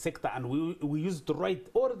environment sector and we used to write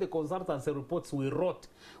all the consultancy reports we wrote.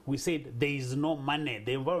 We said there is no money.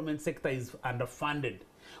 The environment sector is underfunded.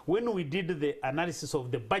 When we did the analysis of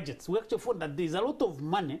the budgets, we actually found that there's a lot of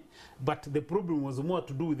money, but the problem was more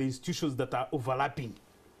to do with the institutions that are overlapping.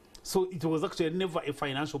 So it was actually never a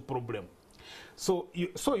financial problem. So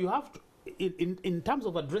you have to, in terms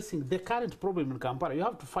of addressing the current problem in Kampala, you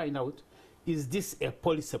have to find out, is this a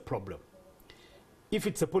policy problem? If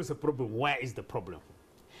it's a policy problem, where is the problem?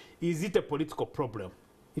 Is it a political problem?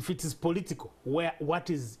 If it is political, what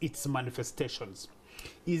is its manifestations?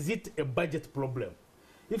 Is it a budget problem?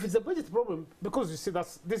 If it's a budget problem, because you see,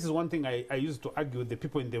 this is one thing I used to argue with the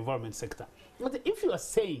people in the environment sector. But if you are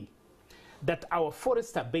saying that our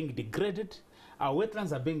forests are being degraded, our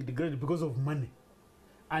wetlands are being degraded because of money,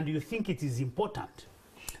 and you think it is important,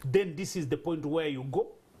 then this is the point where you go,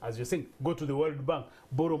 as you're saying, go to the World Bank,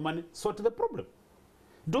 borrow money, sort the problem.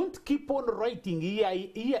 Don't keep on writing year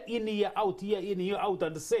in, year out,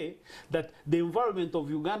 and say that the environment of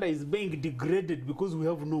Uganda is being degraded because we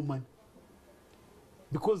have no money.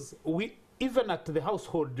 Because even at the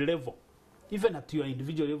household level, even at your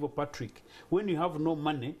individual level, Patrick, when you have no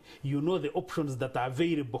money, you know the options that are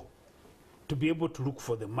available to be able to look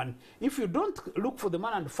for the money. If you don't look for the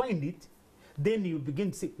money and find it, then you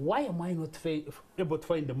begin to say, why am I not able to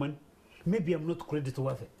find the money? Maybe I'm not credit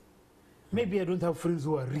worthy. Maybe I don't have friends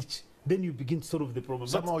who are rich. Then you begin to solve the problem.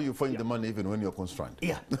 Somehow you find the money even when you're constrained.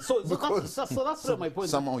 Yeah. So that's my point.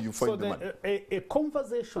 Somehow you find the money. A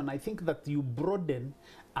conversation, I think that you broaden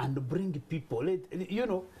and bring people, you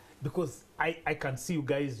know, because I can see you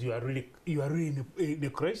guys, you are really in a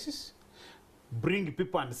crisis. Bring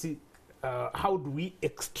people and see how do we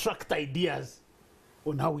extract ideas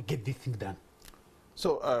on how we get this thing done.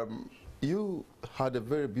 So you had a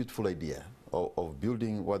very beautiful idea of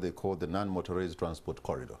building what they call the non-motorized transport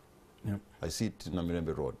corridor. Yep. I see it in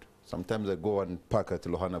Namirembe Road. Sometimes I go and park at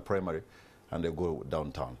Lohana Primary and I go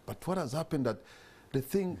downtown. But what has happened that the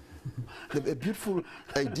thing, a beautiful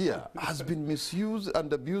idea has been misused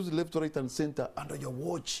and abused left, right and center under your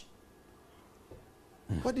watch.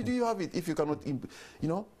 Why did you have it if you cannot, you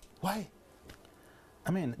know, why? I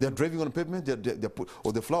mean, They're driving on pavement,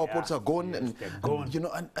 or the flower pots are gone, yes, and, they're gone. you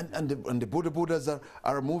know, and the borders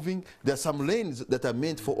are moving. There are some lanes that are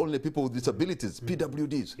meant for only people with disabilities,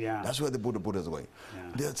 PWDs. Yeah. That's where the borders are going.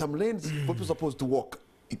 Yeah. There are some lanes people supposed to walk.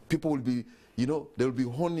 People will be, you know, they will be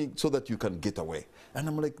honing so that you can get away. And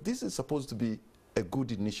I'm like, this is supposed to be a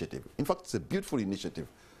good initiative. In fact, it's a beautiful initiative,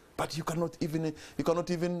 but you cannot even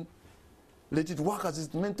let it work as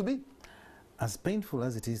it's meant to be. As painful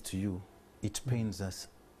as it is to you, it pains us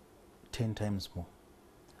 10 times more.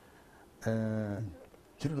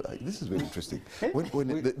 You know, this is very interesting. When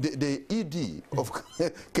the ED of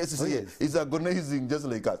KCCA is agonizing just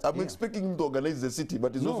like us. I'm expecting him to organize the city,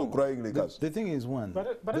 but he's also crying like us. The thing is,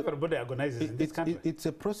 But everybody agonizes in this country. It's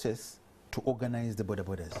a process to organize the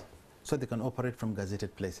borders so they can operate from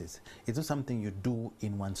gazetted places. It's not something you do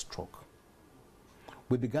in one stroke.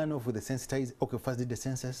 We began off with the sensitization. Okay, first did the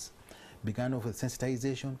census, began off with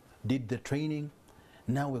sensitization, did the training.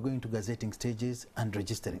 Now we're going to gazetting stages and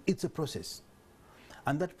registering. It's a process.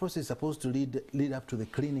 And that process is supposed to lead up to the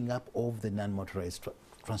cleaning up of the non-motorized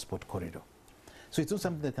transport corridor. So it's not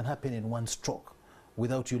something that can happen in one stroke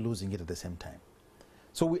without you losing it at the same time.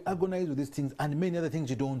 So we agonize with these things and many other things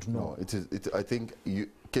you don't know. No, I think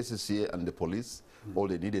KCCA and the police, all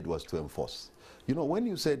they needed was to enforce. You know, when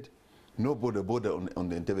you said no border on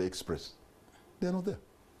the Entebbe Express, they're not there.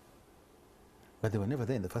 But they were never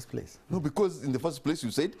there in the first place. No, because in the first place you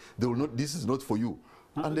said they will not. This is not for you,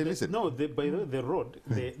 and they listen. No, by the road,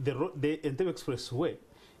 the Entebbe Expressway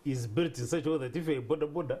is built in such a way that if you're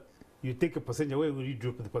border, you take a passenger. Where will you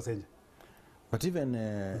drop the passenger? But even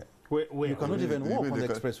where you cannot even walk on the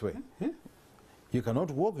expressway. You cannot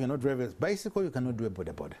walk. You cannot drive a bicycle. You cannot do a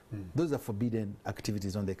border. Those are forbidden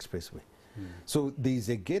activities on the expressway. So there is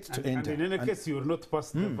a gate to enter. And in any case, you will not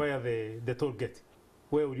pass via the toll gate.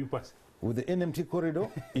 Where will you pass? With the NMT corridor,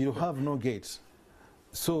 you have no gates.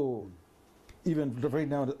 So even right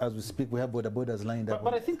now, as we speak, we have borders lined up.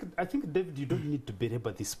 But I think, David, you don't need to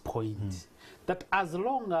belabor this point. That as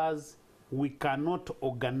long as we cannot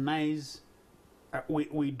organize,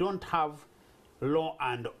 we don't have law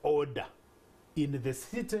and order in the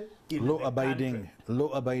city, in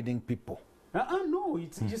law-abiding people. No,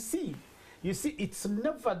 it's, you see, it's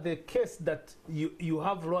never the case that you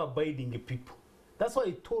have law-abiding people. That's why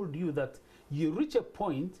I told you that you reach a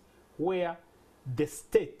point where the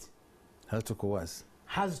state has to coerce,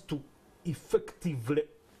 has to effectively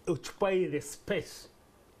occupy the space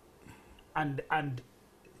and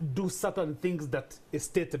do certain things that a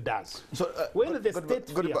state does. So when the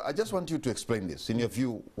state, I just want you to explain this. In your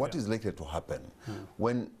view, what is likely to happen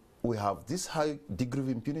when we have this high degree of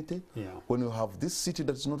impunity, when we have this city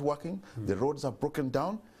that's not working, the roads are broken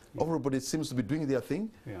down, everybody seems to be doing their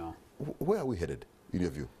thing? Where are we headed, in your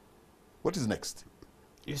view? What is next?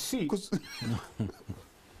 You see,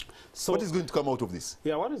 so what is going to come out of this?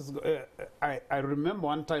 Yeah, what is? I remember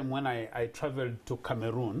one time when I traveled to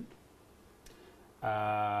Cameroon,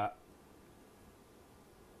 and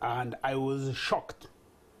I was shocked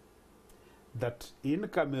that in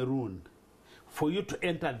Cameroon, for you to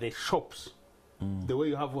enter the shops, the way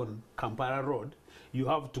you have on Kampala Road, you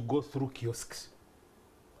have to go through kiosks.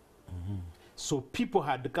 So people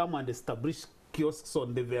had come and established kiosks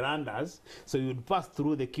on the verandas, so you would pass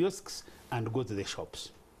through the kiosks and go to the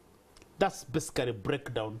shops. That's basically a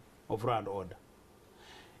breakdown of law and order.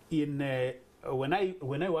 When I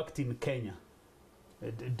worked in Kenya,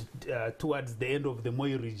 towards the end of the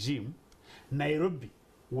Moi regime, Nairobi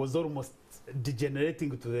was almost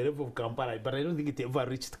degenerating to the level of Kampala, but I don't think it ever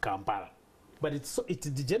reached Kampala. But it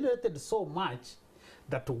degenerated so much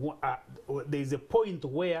that there is a point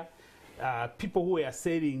where people who were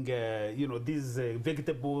selling, these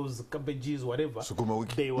vegetables, cabbages, whatever,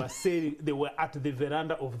 they were at the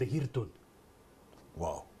veranda of the Hilton.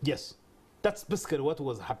 Wow. Yes, that's basically what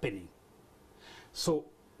was happening. So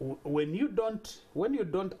when you don't,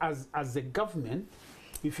 as a government,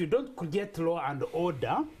 if you don't create law and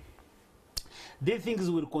order, these things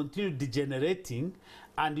will continue degenerating.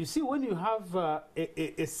 And you see, when you have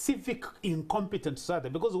a civic incompetent society,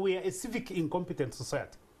 because we are a civic incompetent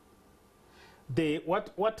society,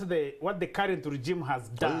 what the current regime has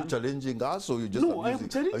done. Are you challenging us, or you just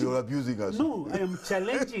abusing us? No, I am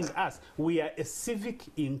challenging us. We are a civic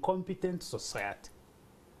incompetent society.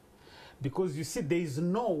 Because you see, there is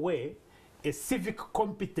no way a civic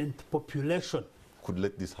competent population could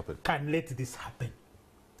let this happen. Can let this happen.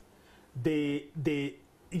 David, they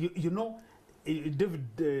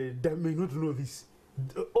may not know this.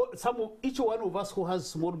 Each one of us who has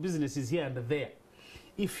small businesses here and there,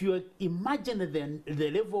 if you imagine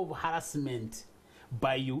the level of harassment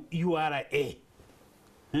by URA.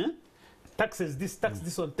 Huh? Taxes this, tax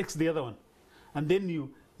this one, tax the other one. And then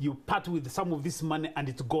you part with some of this money and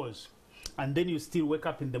it goes. And then you still wake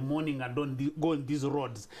up in the morning and don't go on these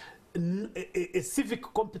roads. A civic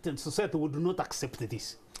competent society would not accept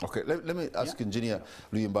this. Okay, let me ask Engineer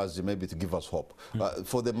Luyimbazi maybe to give us hope.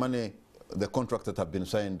 For the money, the contracts that have been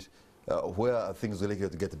signed, where are things likely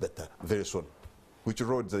to get better very soon? Which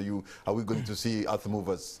roads are we going to see earth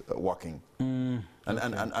movers working?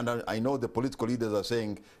 And I know the political leaders are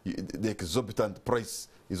saying the exorbitant price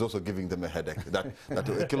is also giving them a headache. That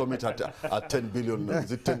a kilometer at 10 billion,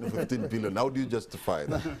 is it 10 to 15 billion? How do you justify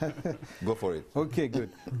that? Go for it. Okay,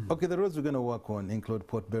 good. Okay, the roads we're going to work on include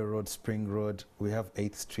Port Bay Road, Spring Road. We have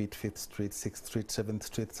 8th Street, 5th Street, 6th Street, 7th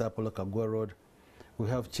Street, Sapolo Kagwa Road. We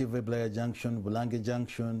have Chive Blaya Junction, Bulange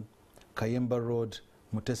Junction, Kayemba Road,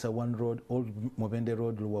 Mutesa 1 Road, Old Mobende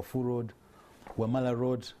Road, Luwafu Road, Wamala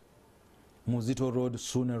Road, Muzito Road,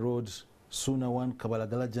 Suna Road, Suna 1,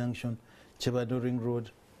 Kabalagala Junction, Chebado Ring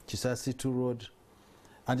Road, Chisasi 2 Road,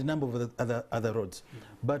 and a number of other roads.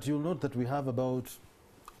 But you'll note that we have about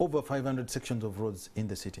over 500 sections of roads in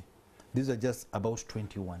the city. These are just about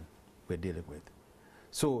 21 we're dealing with.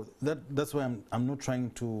 So that's why I'm not trying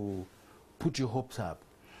to put your hopes up.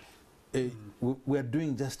 We're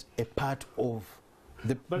doing just a part of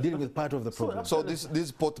dealing with part of the problem. So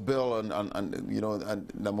this Port Bell and you know,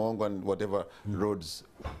 and Namongo and whatever roads,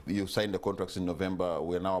 you signed the contracts in November.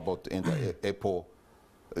 We're now about to enter April.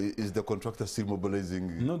 Is the contractor still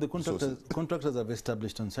mobilizing? No, the contractors have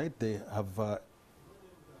established on site. They have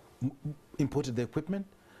imported the equipment.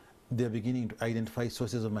 They're beginning to identify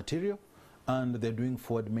sources of material, and they're doing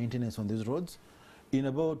forward maintenance on these roads. In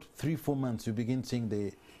about 3-4 months, you begin seeing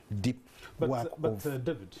the deep work of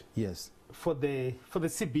David. Yes. For the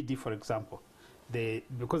CBD, for example,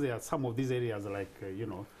 because there are some of these areas like you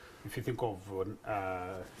know, if you think of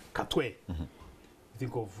Katwe, you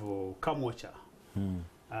think of Kamwacha,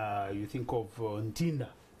 you think of Ntinda.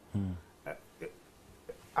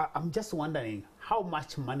 I'm just wondering how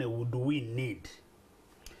much money would we need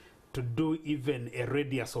to do even a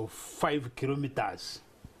radius of 5 kilometers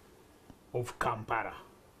of Kampala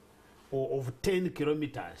or of 10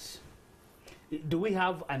 kilometers? Do we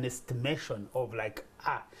have an estimation of like,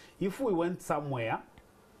 if we went somewhere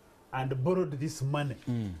and borrowed this money,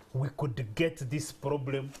 we could get this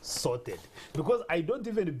problem sorted? Because I don't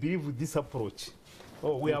even believe with this approach.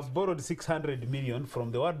 Oh, we have borrowed 600 million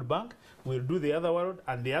from the World Bank, we'll do the other one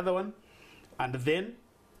and the other one, and then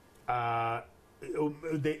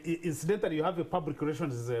incidentally you have a public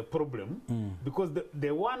relations problem, because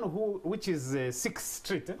the one which is 6th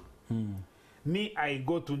Street, me, I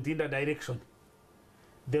go to Ntinda direction.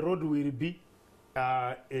 The road will be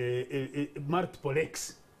multiple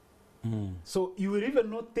X. So you will even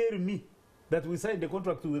not tell me that we signed the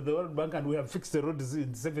contract with the World Bank and we have fixed the roads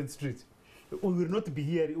in 7th Street. We will not be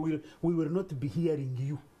hearing. We will not be hearing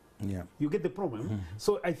you. Yeah. You get the problem.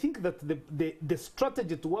 So I think that the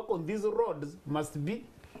strategy to work on these roads must be,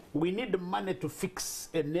 we need money to fix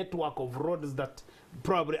a network of roads that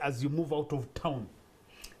probably as you move out of town,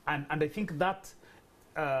 and I think that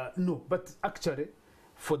no, but actually,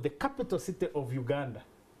 for the capital city of Uganda,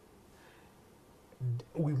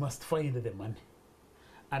 we must find the money.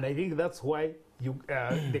 And I think that's why the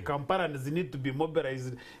Kamparans need to be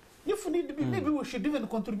mobilized. If need to be, maybe we should even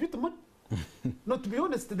contribute money. No, to be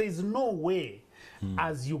honest, there is no way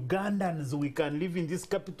as Ugandans we can live in this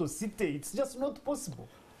capital city. It's just not possible.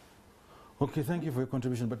 Okay, thank you for your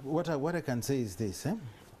contribution. But what I can say is this.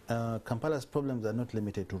 Kampala's problems are not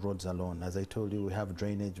limited to roads alone. As I told you, we have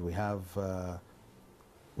drainage, we have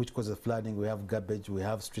which causes flooding, we have garbage, we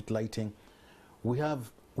have street lighting, we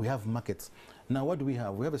have markets. Now what do we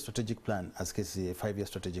have? We have a strategic plan as KCCA, a 5-year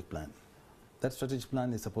strategic plan. That strategic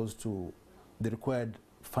plan is supposed to, the required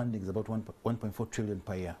funding is about 1.4 trillion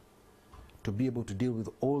per year to be able to deal with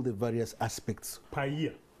all the various aspects. Per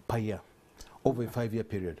year? Per year, over a 5-year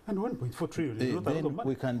period. And 1.4 trillion is not a lot of money.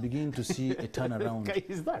 We can begin to see a turnaround,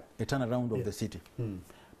 is that? A turnaround of the city.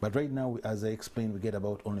 But right now, as I explained, we get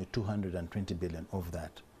about only 220 billion of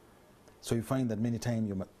that. So you find that many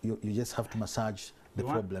times you just have to massage the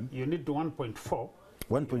problem. You need 1.4.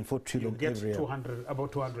 1.4 trillion you get every year. 200,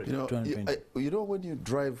 about 200. You know, you know, when you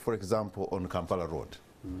drive, for example, on Kampala Road,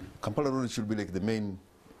 Kampala Road should be like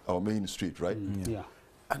our main street, right? Yeah.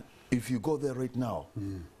 And if you go there right now,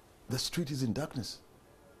 the street is in darkness.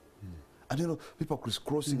 And you know, people are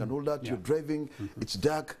crisscrossing and all that. You're driving, it's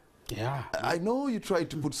dark. Yeah. I know you tried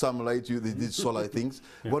to put some light, these solar things.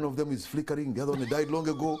 One of them is flickering, the other one died long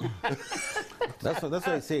ago. That's what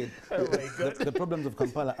I said. Oh my God. The problems of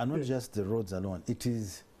Kampala are not just the roads alone. It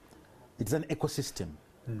is it's an ecosystem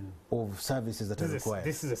of services that are required.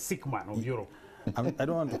 This is a sick man of Europe. I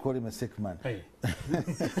don't want to call him a sick man. Hey.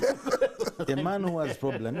 A man who has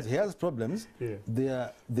problems, he has problems. Yeah.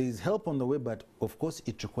 There is help on the way, but of course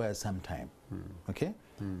it requires some time. Okay?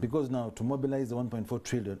 Because now to mobilize the 1.4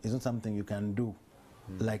 trillion is not something you can do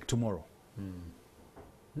like tomorrow.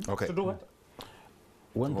 Okay. To do what?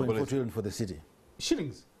 1.4 trillion for the city.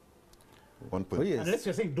 Shillings. Oh, yes. Unless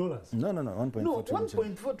you're saying dollars. No, 1.4 No,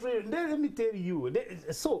 trillion. 1.4 trillion. Let me tell you.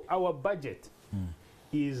 So our budget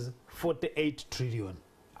is 48 trillion,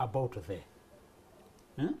 about there.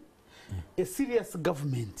 Huh? A serious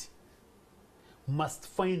government must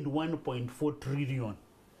find 1.4 trillion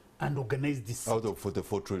and organize this Out of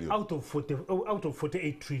 44 trillion. out of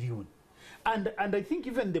 48 trillion. And I think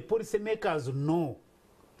even the policymakers know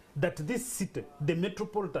that this city, the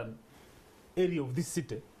metropolitan area of this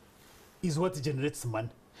city, is what generates money.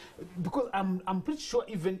 Because I'm pretty sure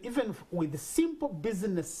even with simple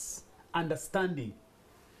business understanding,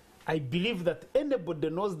 I believe that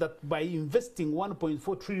anybody knows that by investing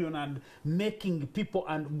 1.4 trillion and making people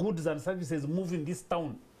and goods and services move in this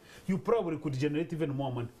town, you probably could generate even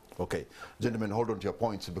more money. Okay, gentlemen, hold on to your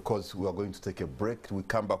points because we are going to take a break. We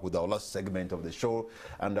come back with our last segment of the show,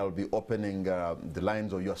 and I'll be opening the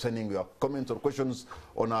lines, or you're sending your comments or questions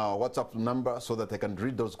on our WhatsApp number so that I can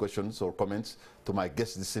read those questions or comments to my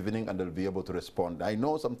guests this evening, and they'll be able to respond. I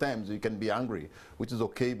know sometimes you can be angry, which is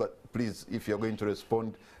okay, but please, if you're going to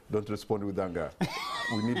respond, don't respond with anger.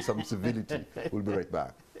 We need some civility. We'll be right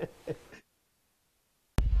back.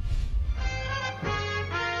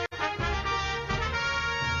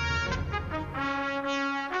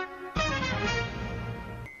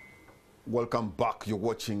 Welcome back. You're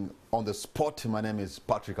watching On the Spot. My name is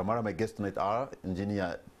Patrick Amara. My guests tonight are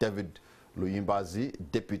Engineer David Luyimbazi,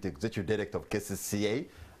 Deputy Executive Director of KCCA,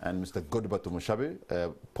 and Mr. Godber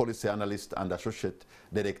Tusmushabe, Policy Analyst and Associate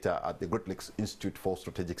Director at the Great Lakes Institute for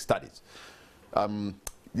Strategic Studies.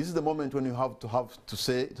 This is the moment when you have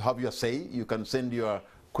your say. You can send your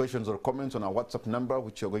questions or comments on our WhatsApp number,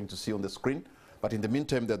 which you're going to see on the screen. But in the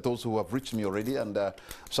meantime, there are those who have reached me already, and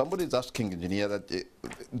somebody is asking, Engineer, that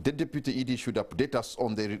the Deputy ED should update us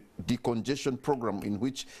on the decongestion program in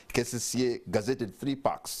which KCCA gazetted 3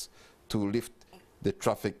 parks to lift the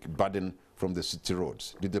traffic burden from the city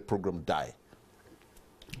roads. Did the program die?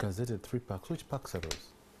 Gazetted 3 parks. Which parks are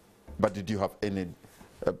those? But did you have any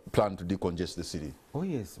plan to decongest the city? Oh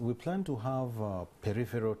yes, we plan to have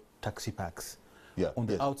peripheral taxi parks on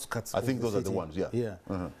the outskirts. I think of the those are the city. ones, yeah.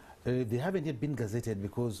 Yeah. They haven't yet been gazetted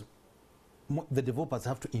because the developers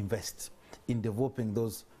have to invest in developing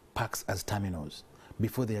those parks as terminals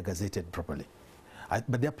before they are gazetted properly.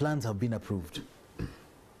 But their plans have been approved.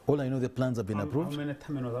 All I know, the plans have been approved. How many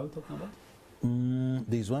terminals are we talking about?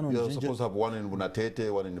 There's one on You're supposed to have one in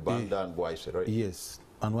Bunatete, one in Banda, and Boise, right? Yes,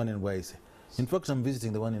 and one in Boise. In fact, I'm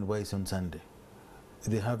visiting the one in Boise on Sunday.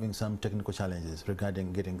 They're having some technical challenges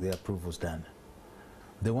regarding getting the approvals done.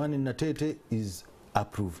 The one in Natete is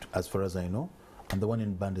approved, as far as I know, and the one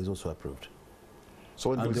in Banda is also approved.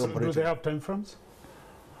 So do they have time frames?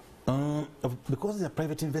 Because they are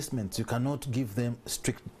private investments, you cannot give them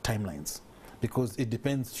strict timelines, because it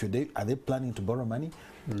depends. Are they planning to borrow money?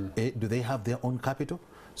 Do they have their own capital?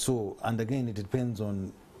 So, and again, it depends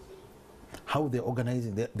on how they're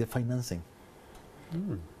organizing their financing.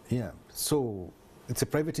 Yeah, so it's a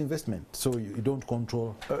private investment, so you don't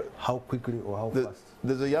control how quickly or how fast.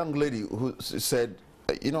 There's a young lady who said,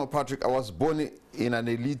 you know, Patrick, I was born in an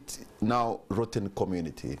elite, now rotten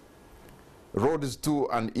community. Roads too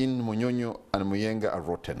and in Munyonyo and Muyenga are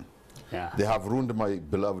rotten. Yeah. They have ruined my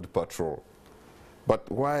beloved patrol. But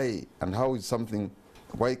why and how is something,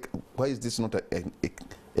 why is this not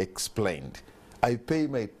explained? I pay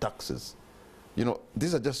my taxes. You know,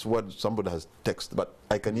 these are just what somebody has texted, but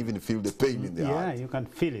I can even feel the pain in their heart. Yeah, you can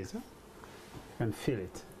feel it. Huh? You can feel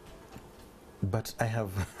it. But I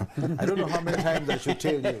have, I don't know how many times I should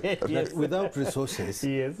tell you that without resources,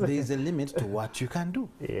 there is a limit to what you can do.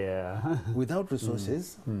 Yeah. Without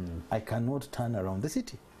resources, I cannot turn around the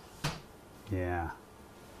city. Yeah.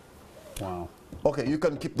 Wow. Okay, you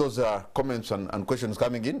can keep those comments and questions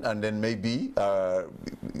coming in, and then maybe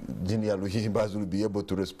Engineer Luyimbazi will be able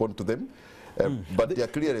to respond to them. But there are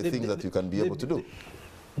clearly things that you can be able to do.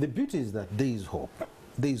 The beauty is that there is hope.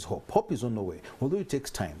 There is hope. Hope is on the way, although it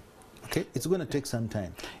takes time. Okay, it's going to take some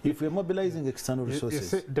time. If we're mobilizing external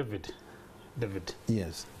resources. You see, David.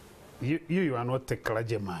 Yes. You are not a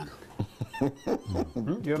clergyman.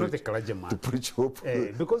 You are not a clergyman. To preach hope.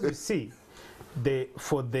 Because you see,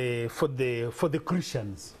 for the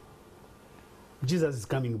Christians, Jesus is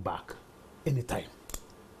coming back anytime.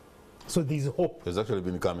 So there's hope. It's actually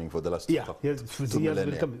been coming for the last Yeah, two yes, he has been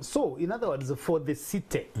millennia. coming. So, in other words, for the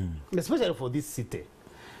city, especially for this city,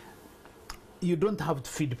 you don't have to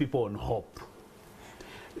feed people on hope.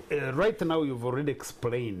 Right now, you've already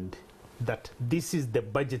explained that this is the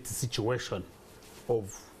budget situation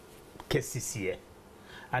of KCCA.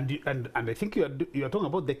 And I think you are talking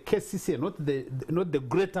about the KCCA, not the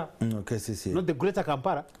greater, No, KCCA. not the greater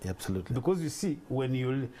Kampala. Absolutely. Because you see, when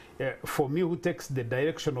you, for me who takes the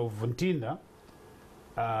direction of Ntinda,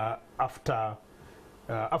 after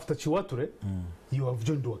Chiwature, you have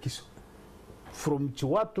joined Wakiso. From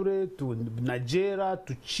Chiwature to Nigeria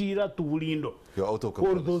to Chira to Ulindo, You're out of all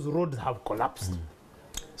control. those roads have collapsed.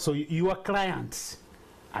 So your clients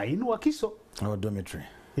are in Wakiso. Our dormitory.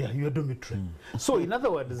 Yeah, your dormitory. So in other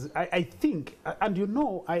words, I think, and you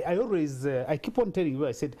know, I always, I keep on telling you,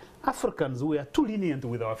 I said, Africans, we are too lenient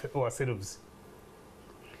with ourselves.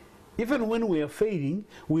 Even when we are failing,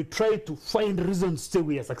 we try to find reasons to say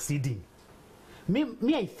we are succeeding.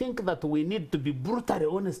 Me, I think that we need to be brutally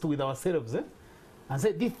honest with ourselves, and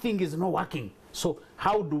say this thing is not working. So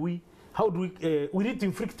how do we we need to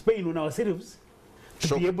inflict pain on ourselves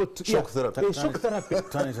to be able to shock therapy. shock therapy.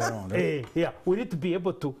 Turn it around. Yeah, we need to be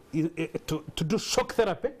able to do shock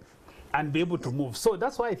therapy and be able to move. So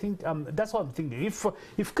that's why I think that's what I'm thinking. If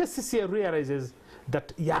KCCA realizes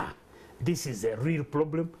that this is a real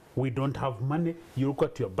problem, we don't have money. You look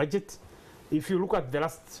at your budget. If you look at the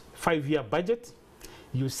last 5-year budget,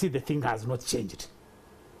 you see the thing has not changed.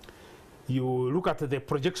 You look at the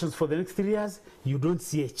projections for the next 3 years, you don't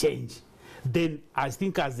see a change. Then I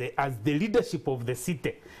think as the leadership of the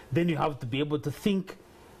city, then you have to be able to think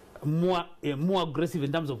more aggressive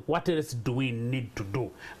in terms of what else do we need to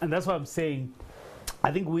do. And that's why I'm saying,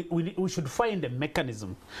 I think we should find a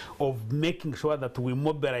mechanism of making sure that we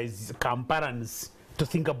mobilize Kamparans to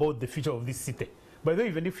think about the future of this city. By the way,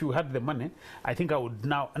 even if you had the money, I think I would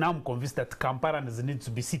now I'm convinced that Kamparans need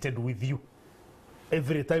to be seated with you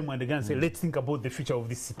every time and again and say, let's think about the future of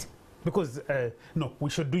this city. Because, no, we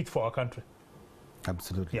should do it for our country.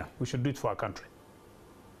 Absolutely. Yeah, we should do it for our country.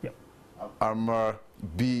 Yeah.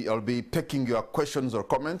 I'll be picking your questions or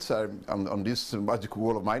comments on this magic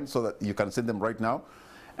wall of mine so that you can send them right now.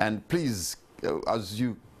 And please, as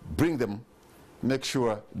you bring them, make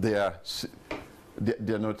sure they're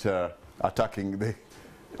not attacking the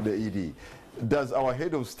ED. Does our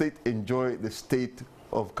head of state enjoy the state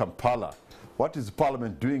of Kampala? What is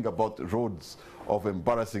Parliament doing about roads of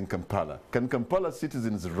embarrassing Kampala? Can Kampala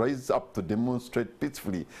citizens rise up to demonstrate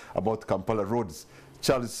peacefully about Kampala roads?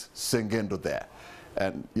 Charles Sengendo there.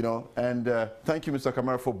 And, you know, thank you, Mr.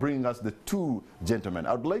 Kamara, for bringing us the two gentlemen.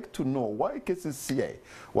 I'd like to know why KCCA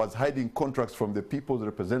was hiding contracts from the people's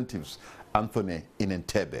representatives, Anthony in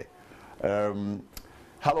Entebbe.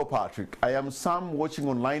 Hello, Patrick. I am Sam watching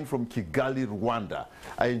online from Kigali, Rwanda.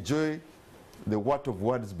 I enjoy the what of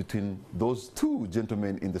words between those two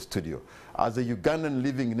gentlemen in the studio. As a Ugandan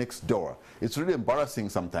living next door, it's really embarrassing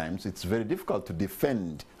sometimes. It's very difficult to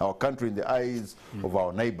defend our country in the eyes of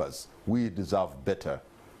our neighbors. We deserve better.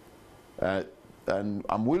 And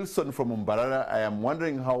I'm Wilson from Mbarara. I am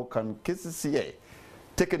wondering how can KCCA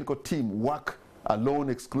technical team work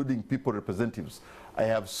alone excluding people representatives? I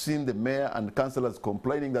have seen the mayor and councillors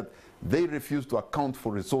complaining that they refuse to account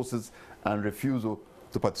for resources and refuse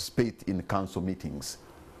to participate in council meetings.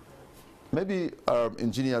 Maybe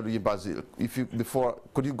Engineer Luyimbazi,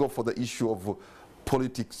 could you go for the issue of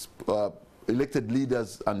politics, elected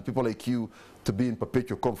leaders and people like you to be in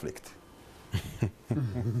perpetual conflict?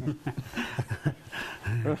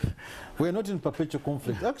 We're not in perpetual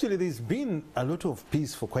conflict. Actually, there's been a lot of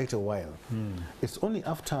peace for quite a while. It's only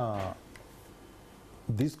after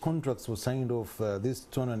these contracts were signed off, this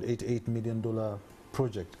 $288 million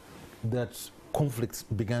project, that conflicts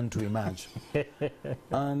began to emerge.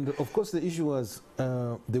 And of course the issue was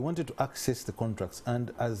they wanted to access the contracts,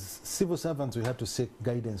 and as civil servants we had to seek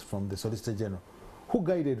guidance from the Solicitor General, who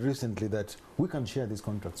guided recently that we can share these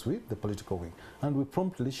contracts with the political wing, and we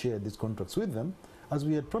promptly shared these contracts with them, as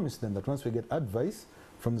we had promised them that once we get advice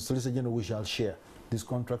from the Solicitor General we shall share these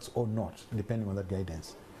contracts or not, depending on that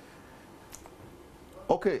guidance.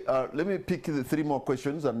 Okay, let me pick the 3 more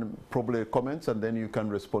questions and probably comments, and then you can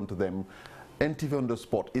respond to them. NTV on the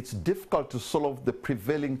spot. It's difficult to solve the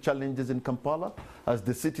prevailing challenges in Kampala as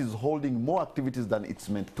the city is holding more activities than it's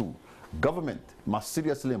meant to. Government must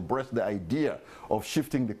seriously embrace the idea of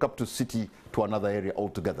shifting the capital city to another area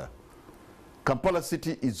altogether. Kampala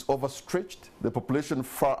city is overstretched. The population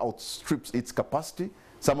far outstrips its capacity.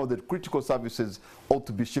 Some of the critical services ought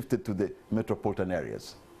to be shifted to the metropolitan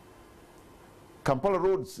areas. Kampala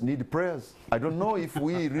roads need prayers. I don't know if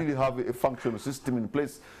we really have a functional system in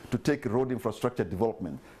place to take road infrastructure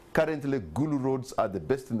development. Currently, Gulu roads are the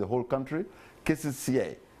best in the whole country.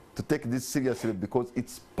 KCCA, to take this seriously because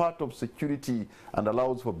it's part of security and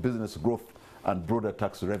allows for business growth and broader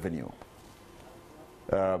tax revenue.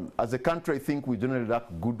 As a country, I think we generally lack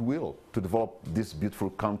goodwill to develop this beautiful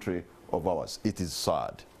country of ours. It is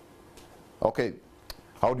sad. Okay,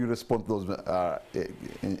 how do you respond to those,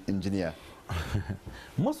 engineer?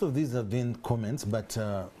 Most of these have been comments, but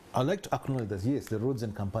I'd like to acknowledge that, yes, the roads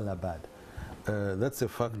in Kampala are bad. That's a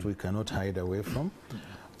fact we cannot hide away from.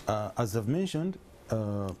 As I've mentioned,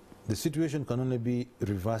 the situation can only be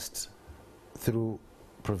reversed through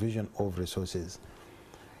provision of resources.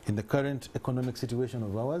 In the current economic situation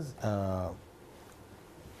of ours,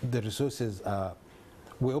 the resources are,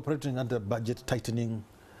 we're operating under a budget tightening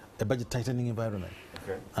environment.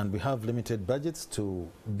 Okay. And we have limited budgets to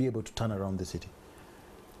be able to turn around the city.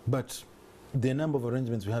 But the number of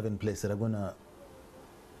arrangements we have in place that are going to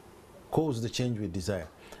cause the change we desire.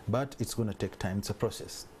 But it's going to take time. It's a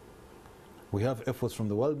process. We have efforts from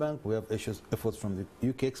the World Bank. We have efforts from the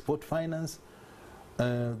UK Export Finance.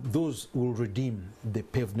 Those will redeem the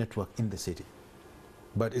paved network in the city.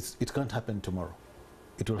 But it can't happen tomorrow.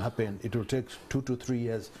 It will happen. It will take 2 to 3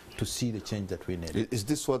 years to see the change that we need. Is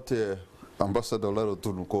this what Ambassador Laro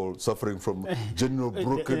Tunu called suffering from general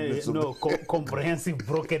brokenness? No, comprehensive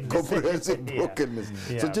brokenness. Comprehensive brokenness.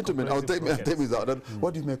 Yeah. So, gentlemen, I'll take me out. Mm.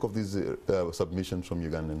 What do you make of these submissions from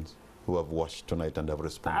Ugandans who have watched tonight and have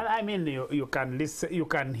responded? I mean, you can listen, you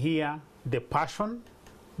can hear the passion,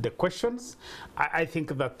 the questions. I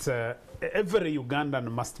think that every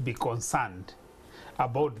Ugandan must be concerned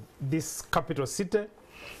about this capital city,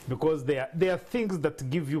 because there are things that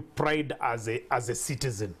give you pride as a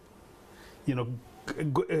citizen. You know,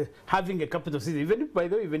 having a capital city, even if, by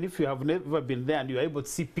the way, even if you have never been there and you're able to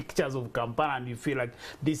see pictures of Kampala and you feel like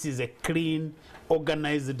this is a clean,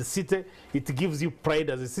 organized city, it gives you pride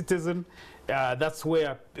as a citizen. That's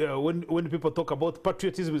where when people talk about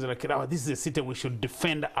patriotism, it's like, oh, this is a city we should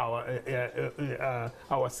defend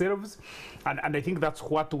ourselves, and I think that's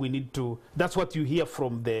what we need to. That's what you hear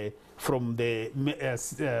from the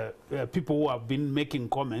people who have been making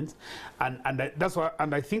comments, and that's why.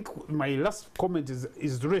 And I think my last comment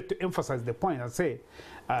is really to emphasize the point. I say,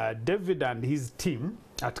 David and his team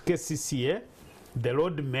at KCCA, the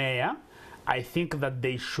Lord Mayor, I think that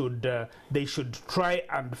they should try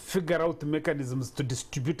and figure out mechanisms to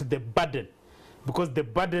distribute the burden, because the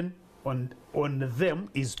burden on them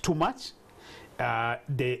is too much.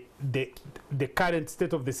 The current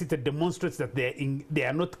state of the city demonstrates that they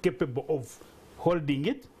are not capable of holding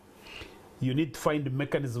it. You need to find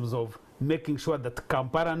mechanisms of making sure that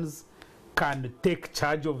Kamparans can take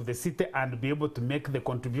charge of the city and be able to make the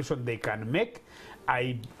contribution they can make.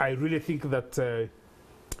 I really think that.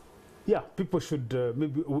 Yeah, people should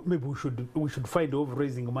maybe we should find a way of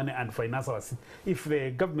raising money and finance our city. If the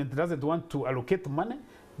government doesn't want to allocate money,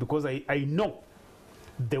 because I know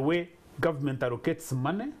the way government allocates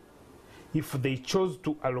money, if they chose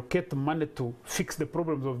to allocate money to fix the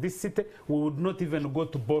problems of this city, we would not even go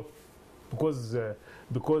to both, because the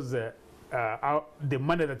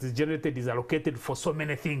money that is generated is allocated for so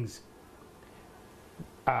many things.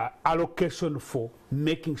 Allocation for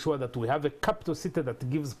making sure that we have a capital city that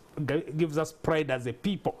gives us pride as a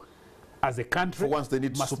people, as a country. For once, they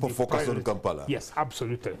need to super focus on Kampala. Yes,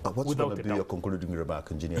 absolutely. What's going to be your concluding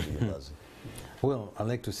remark, Engineer Luyimbazi? Well, I'd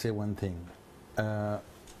like to say one thing.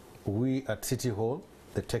 We at City Hall,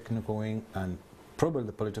 the technical wing and probably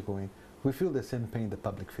the political wing, we feel the same pain the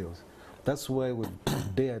public feels. That's why we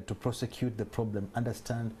dared to prosecute the problem,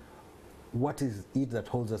 understand what is it that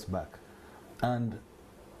holds us back. And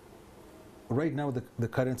right now, the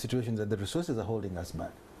current situation is that the resources are holding us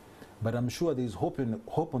back. But I'm sure there's hope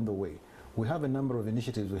on the way. We have a number of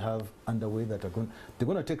initiatives we have underway that are they're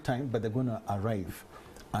going to take time, but they're going to arrive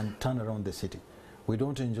and turn around the city. We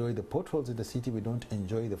don't enjoy the potholes in the city. We don't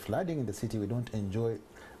enjoy the flooding in the city. We don't enjoy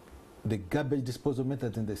the garbage disposal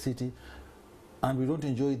methods in the city. And we don't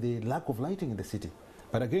enjoy the lack of lighting in the city.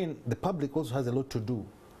 But again, the public also has a lot to do,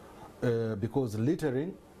 because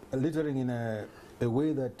littering in a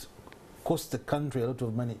way that costs the country a lot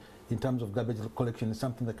of money in terms of garbage collection is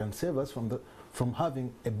something that can save us from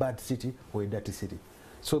having a bad city or a dirty city.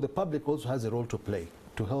 So the public also has a role to play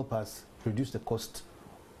to help us reduce the cost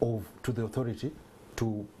to the authority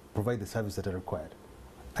to provide the service that are required.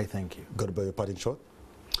 I thank you. Godber, your parting shot?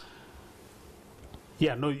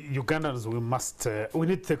 Yeah, no, Ugandans, we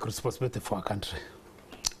need to take responsibility for our country.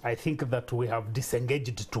 I think that we have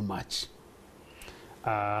disengaged too much.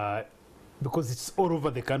 because it's all over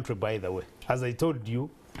the country, by the way. As I told you,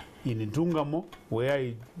 in Ntungamo,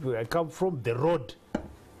 where I come from, the road,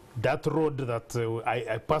 that road that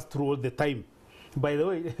I pass through all the time. By the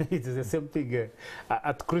way, it is the same thing.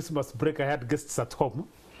 At Christmas break, I had guests at home.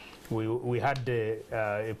 We had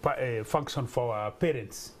a function for our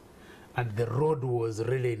parents, and the road was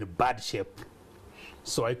really in bad shape.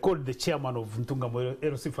 So I called the chairman of Ntungamo,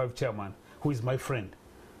 LC5 chairman, who is my friend.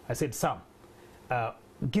 I said, Sam,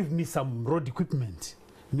 give me some road equipment.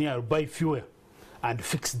 Me, I'll buy fuel and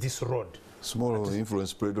fix this road. Small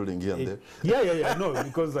influence peddling here and there. Yeah, no,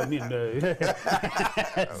 because I mean, but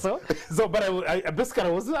I basically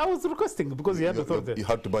I was requesting because he had authority. You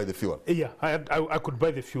had to buy the fuel. Yeah, I could buy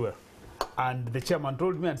the fuel, and the chairman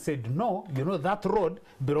told me and said, no, you know that road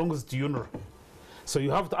belongs to UNRA, so you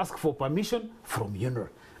have to ask for permission from UNRA.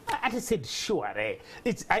 And I said, sure.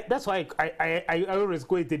 That's why I always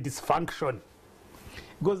call it a dysfunction.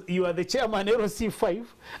 Because you are the chairman LC5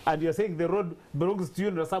 and you're saying the road belongs to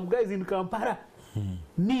you. Some guys in Kampala,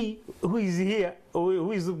 me, who is here,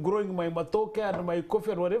 who is growing my matoke and my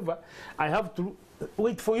coffee and whatever, I have to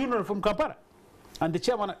wait for you from Kampala. And the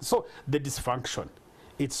chairman, so the dysfunction,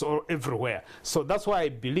 it's all everywhere. So that's why I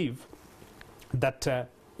believe that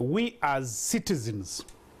we as citizens,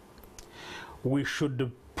 we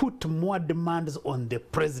should put more demands on the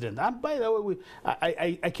president. And by the way,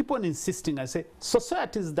 I keep on insisting, I say,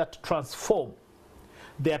 societies that transform,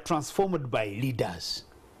 they are transformed by leaders.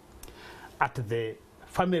 At the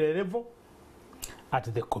family level,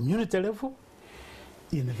 at the community level,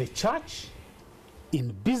 in the church,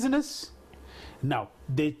 in business. Now,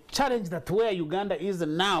 the challenge that where Uganda is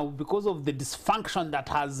now, because of the dysfunction that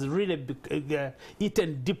has really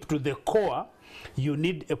eaten deep to the core, you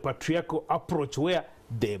need a patriarchal approach where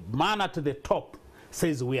the man at the top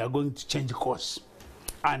says we are going to change course,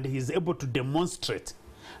 and he's able to demonstrate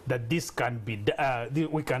that this can be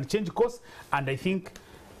we can change course. And I think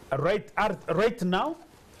right now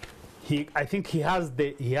I think he has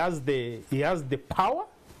the power.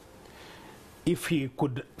 If he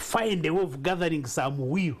could find a way of gathering some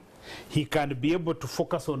will, he can be able to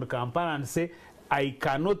focus on Kampala and say, I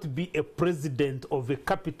cannot be a president of a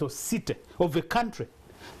capital city of a country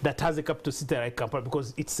that has a capital city like Kampala,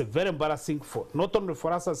 because it's a very embarrassing for not only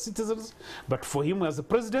for us as citizens, but for him as a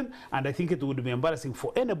president. And I think it would be embarrassing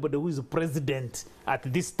for anybody who is a president at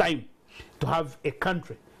this time to have a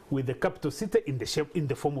country with the capital city in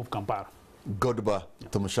the form of Kampala. Godber,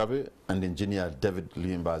 Tusmushabe, and engineer David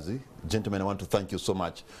Luyimbazi. Gentlemen, I want to thank you so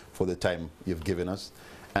much for the time you've given us.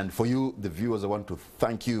 And for you, the viewers, I want to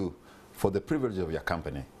thank you for the privilege of your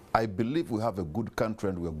company. I believe we have a good country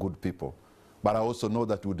and we're good people, but I also know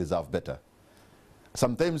that we deserve better.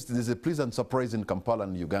 Sometimes there's a pleasant surprise in Kampala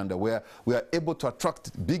and Uganda where we are able to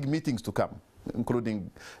attract big meetings to come, including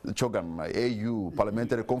the CHOGM, AU,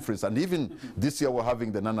 Parliamentary Conference, and even this year we're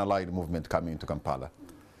having the non-aligned movement coming to Kampala.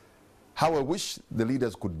 How I wish the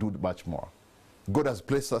leaders could do much more. God has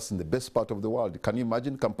placed us in the best part of the world. Can you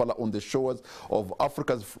imagine Kampala on the shores of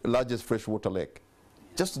Africa's largest freshwater lake?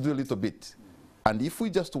 Just to do a little bit. And if we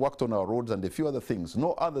just worked on our roads and a few other things,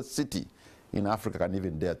 no other city in Africa can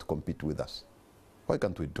even dare to compete with us. Why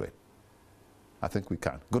can't we do it? I think we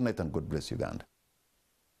can. Good night and God bless Uganda.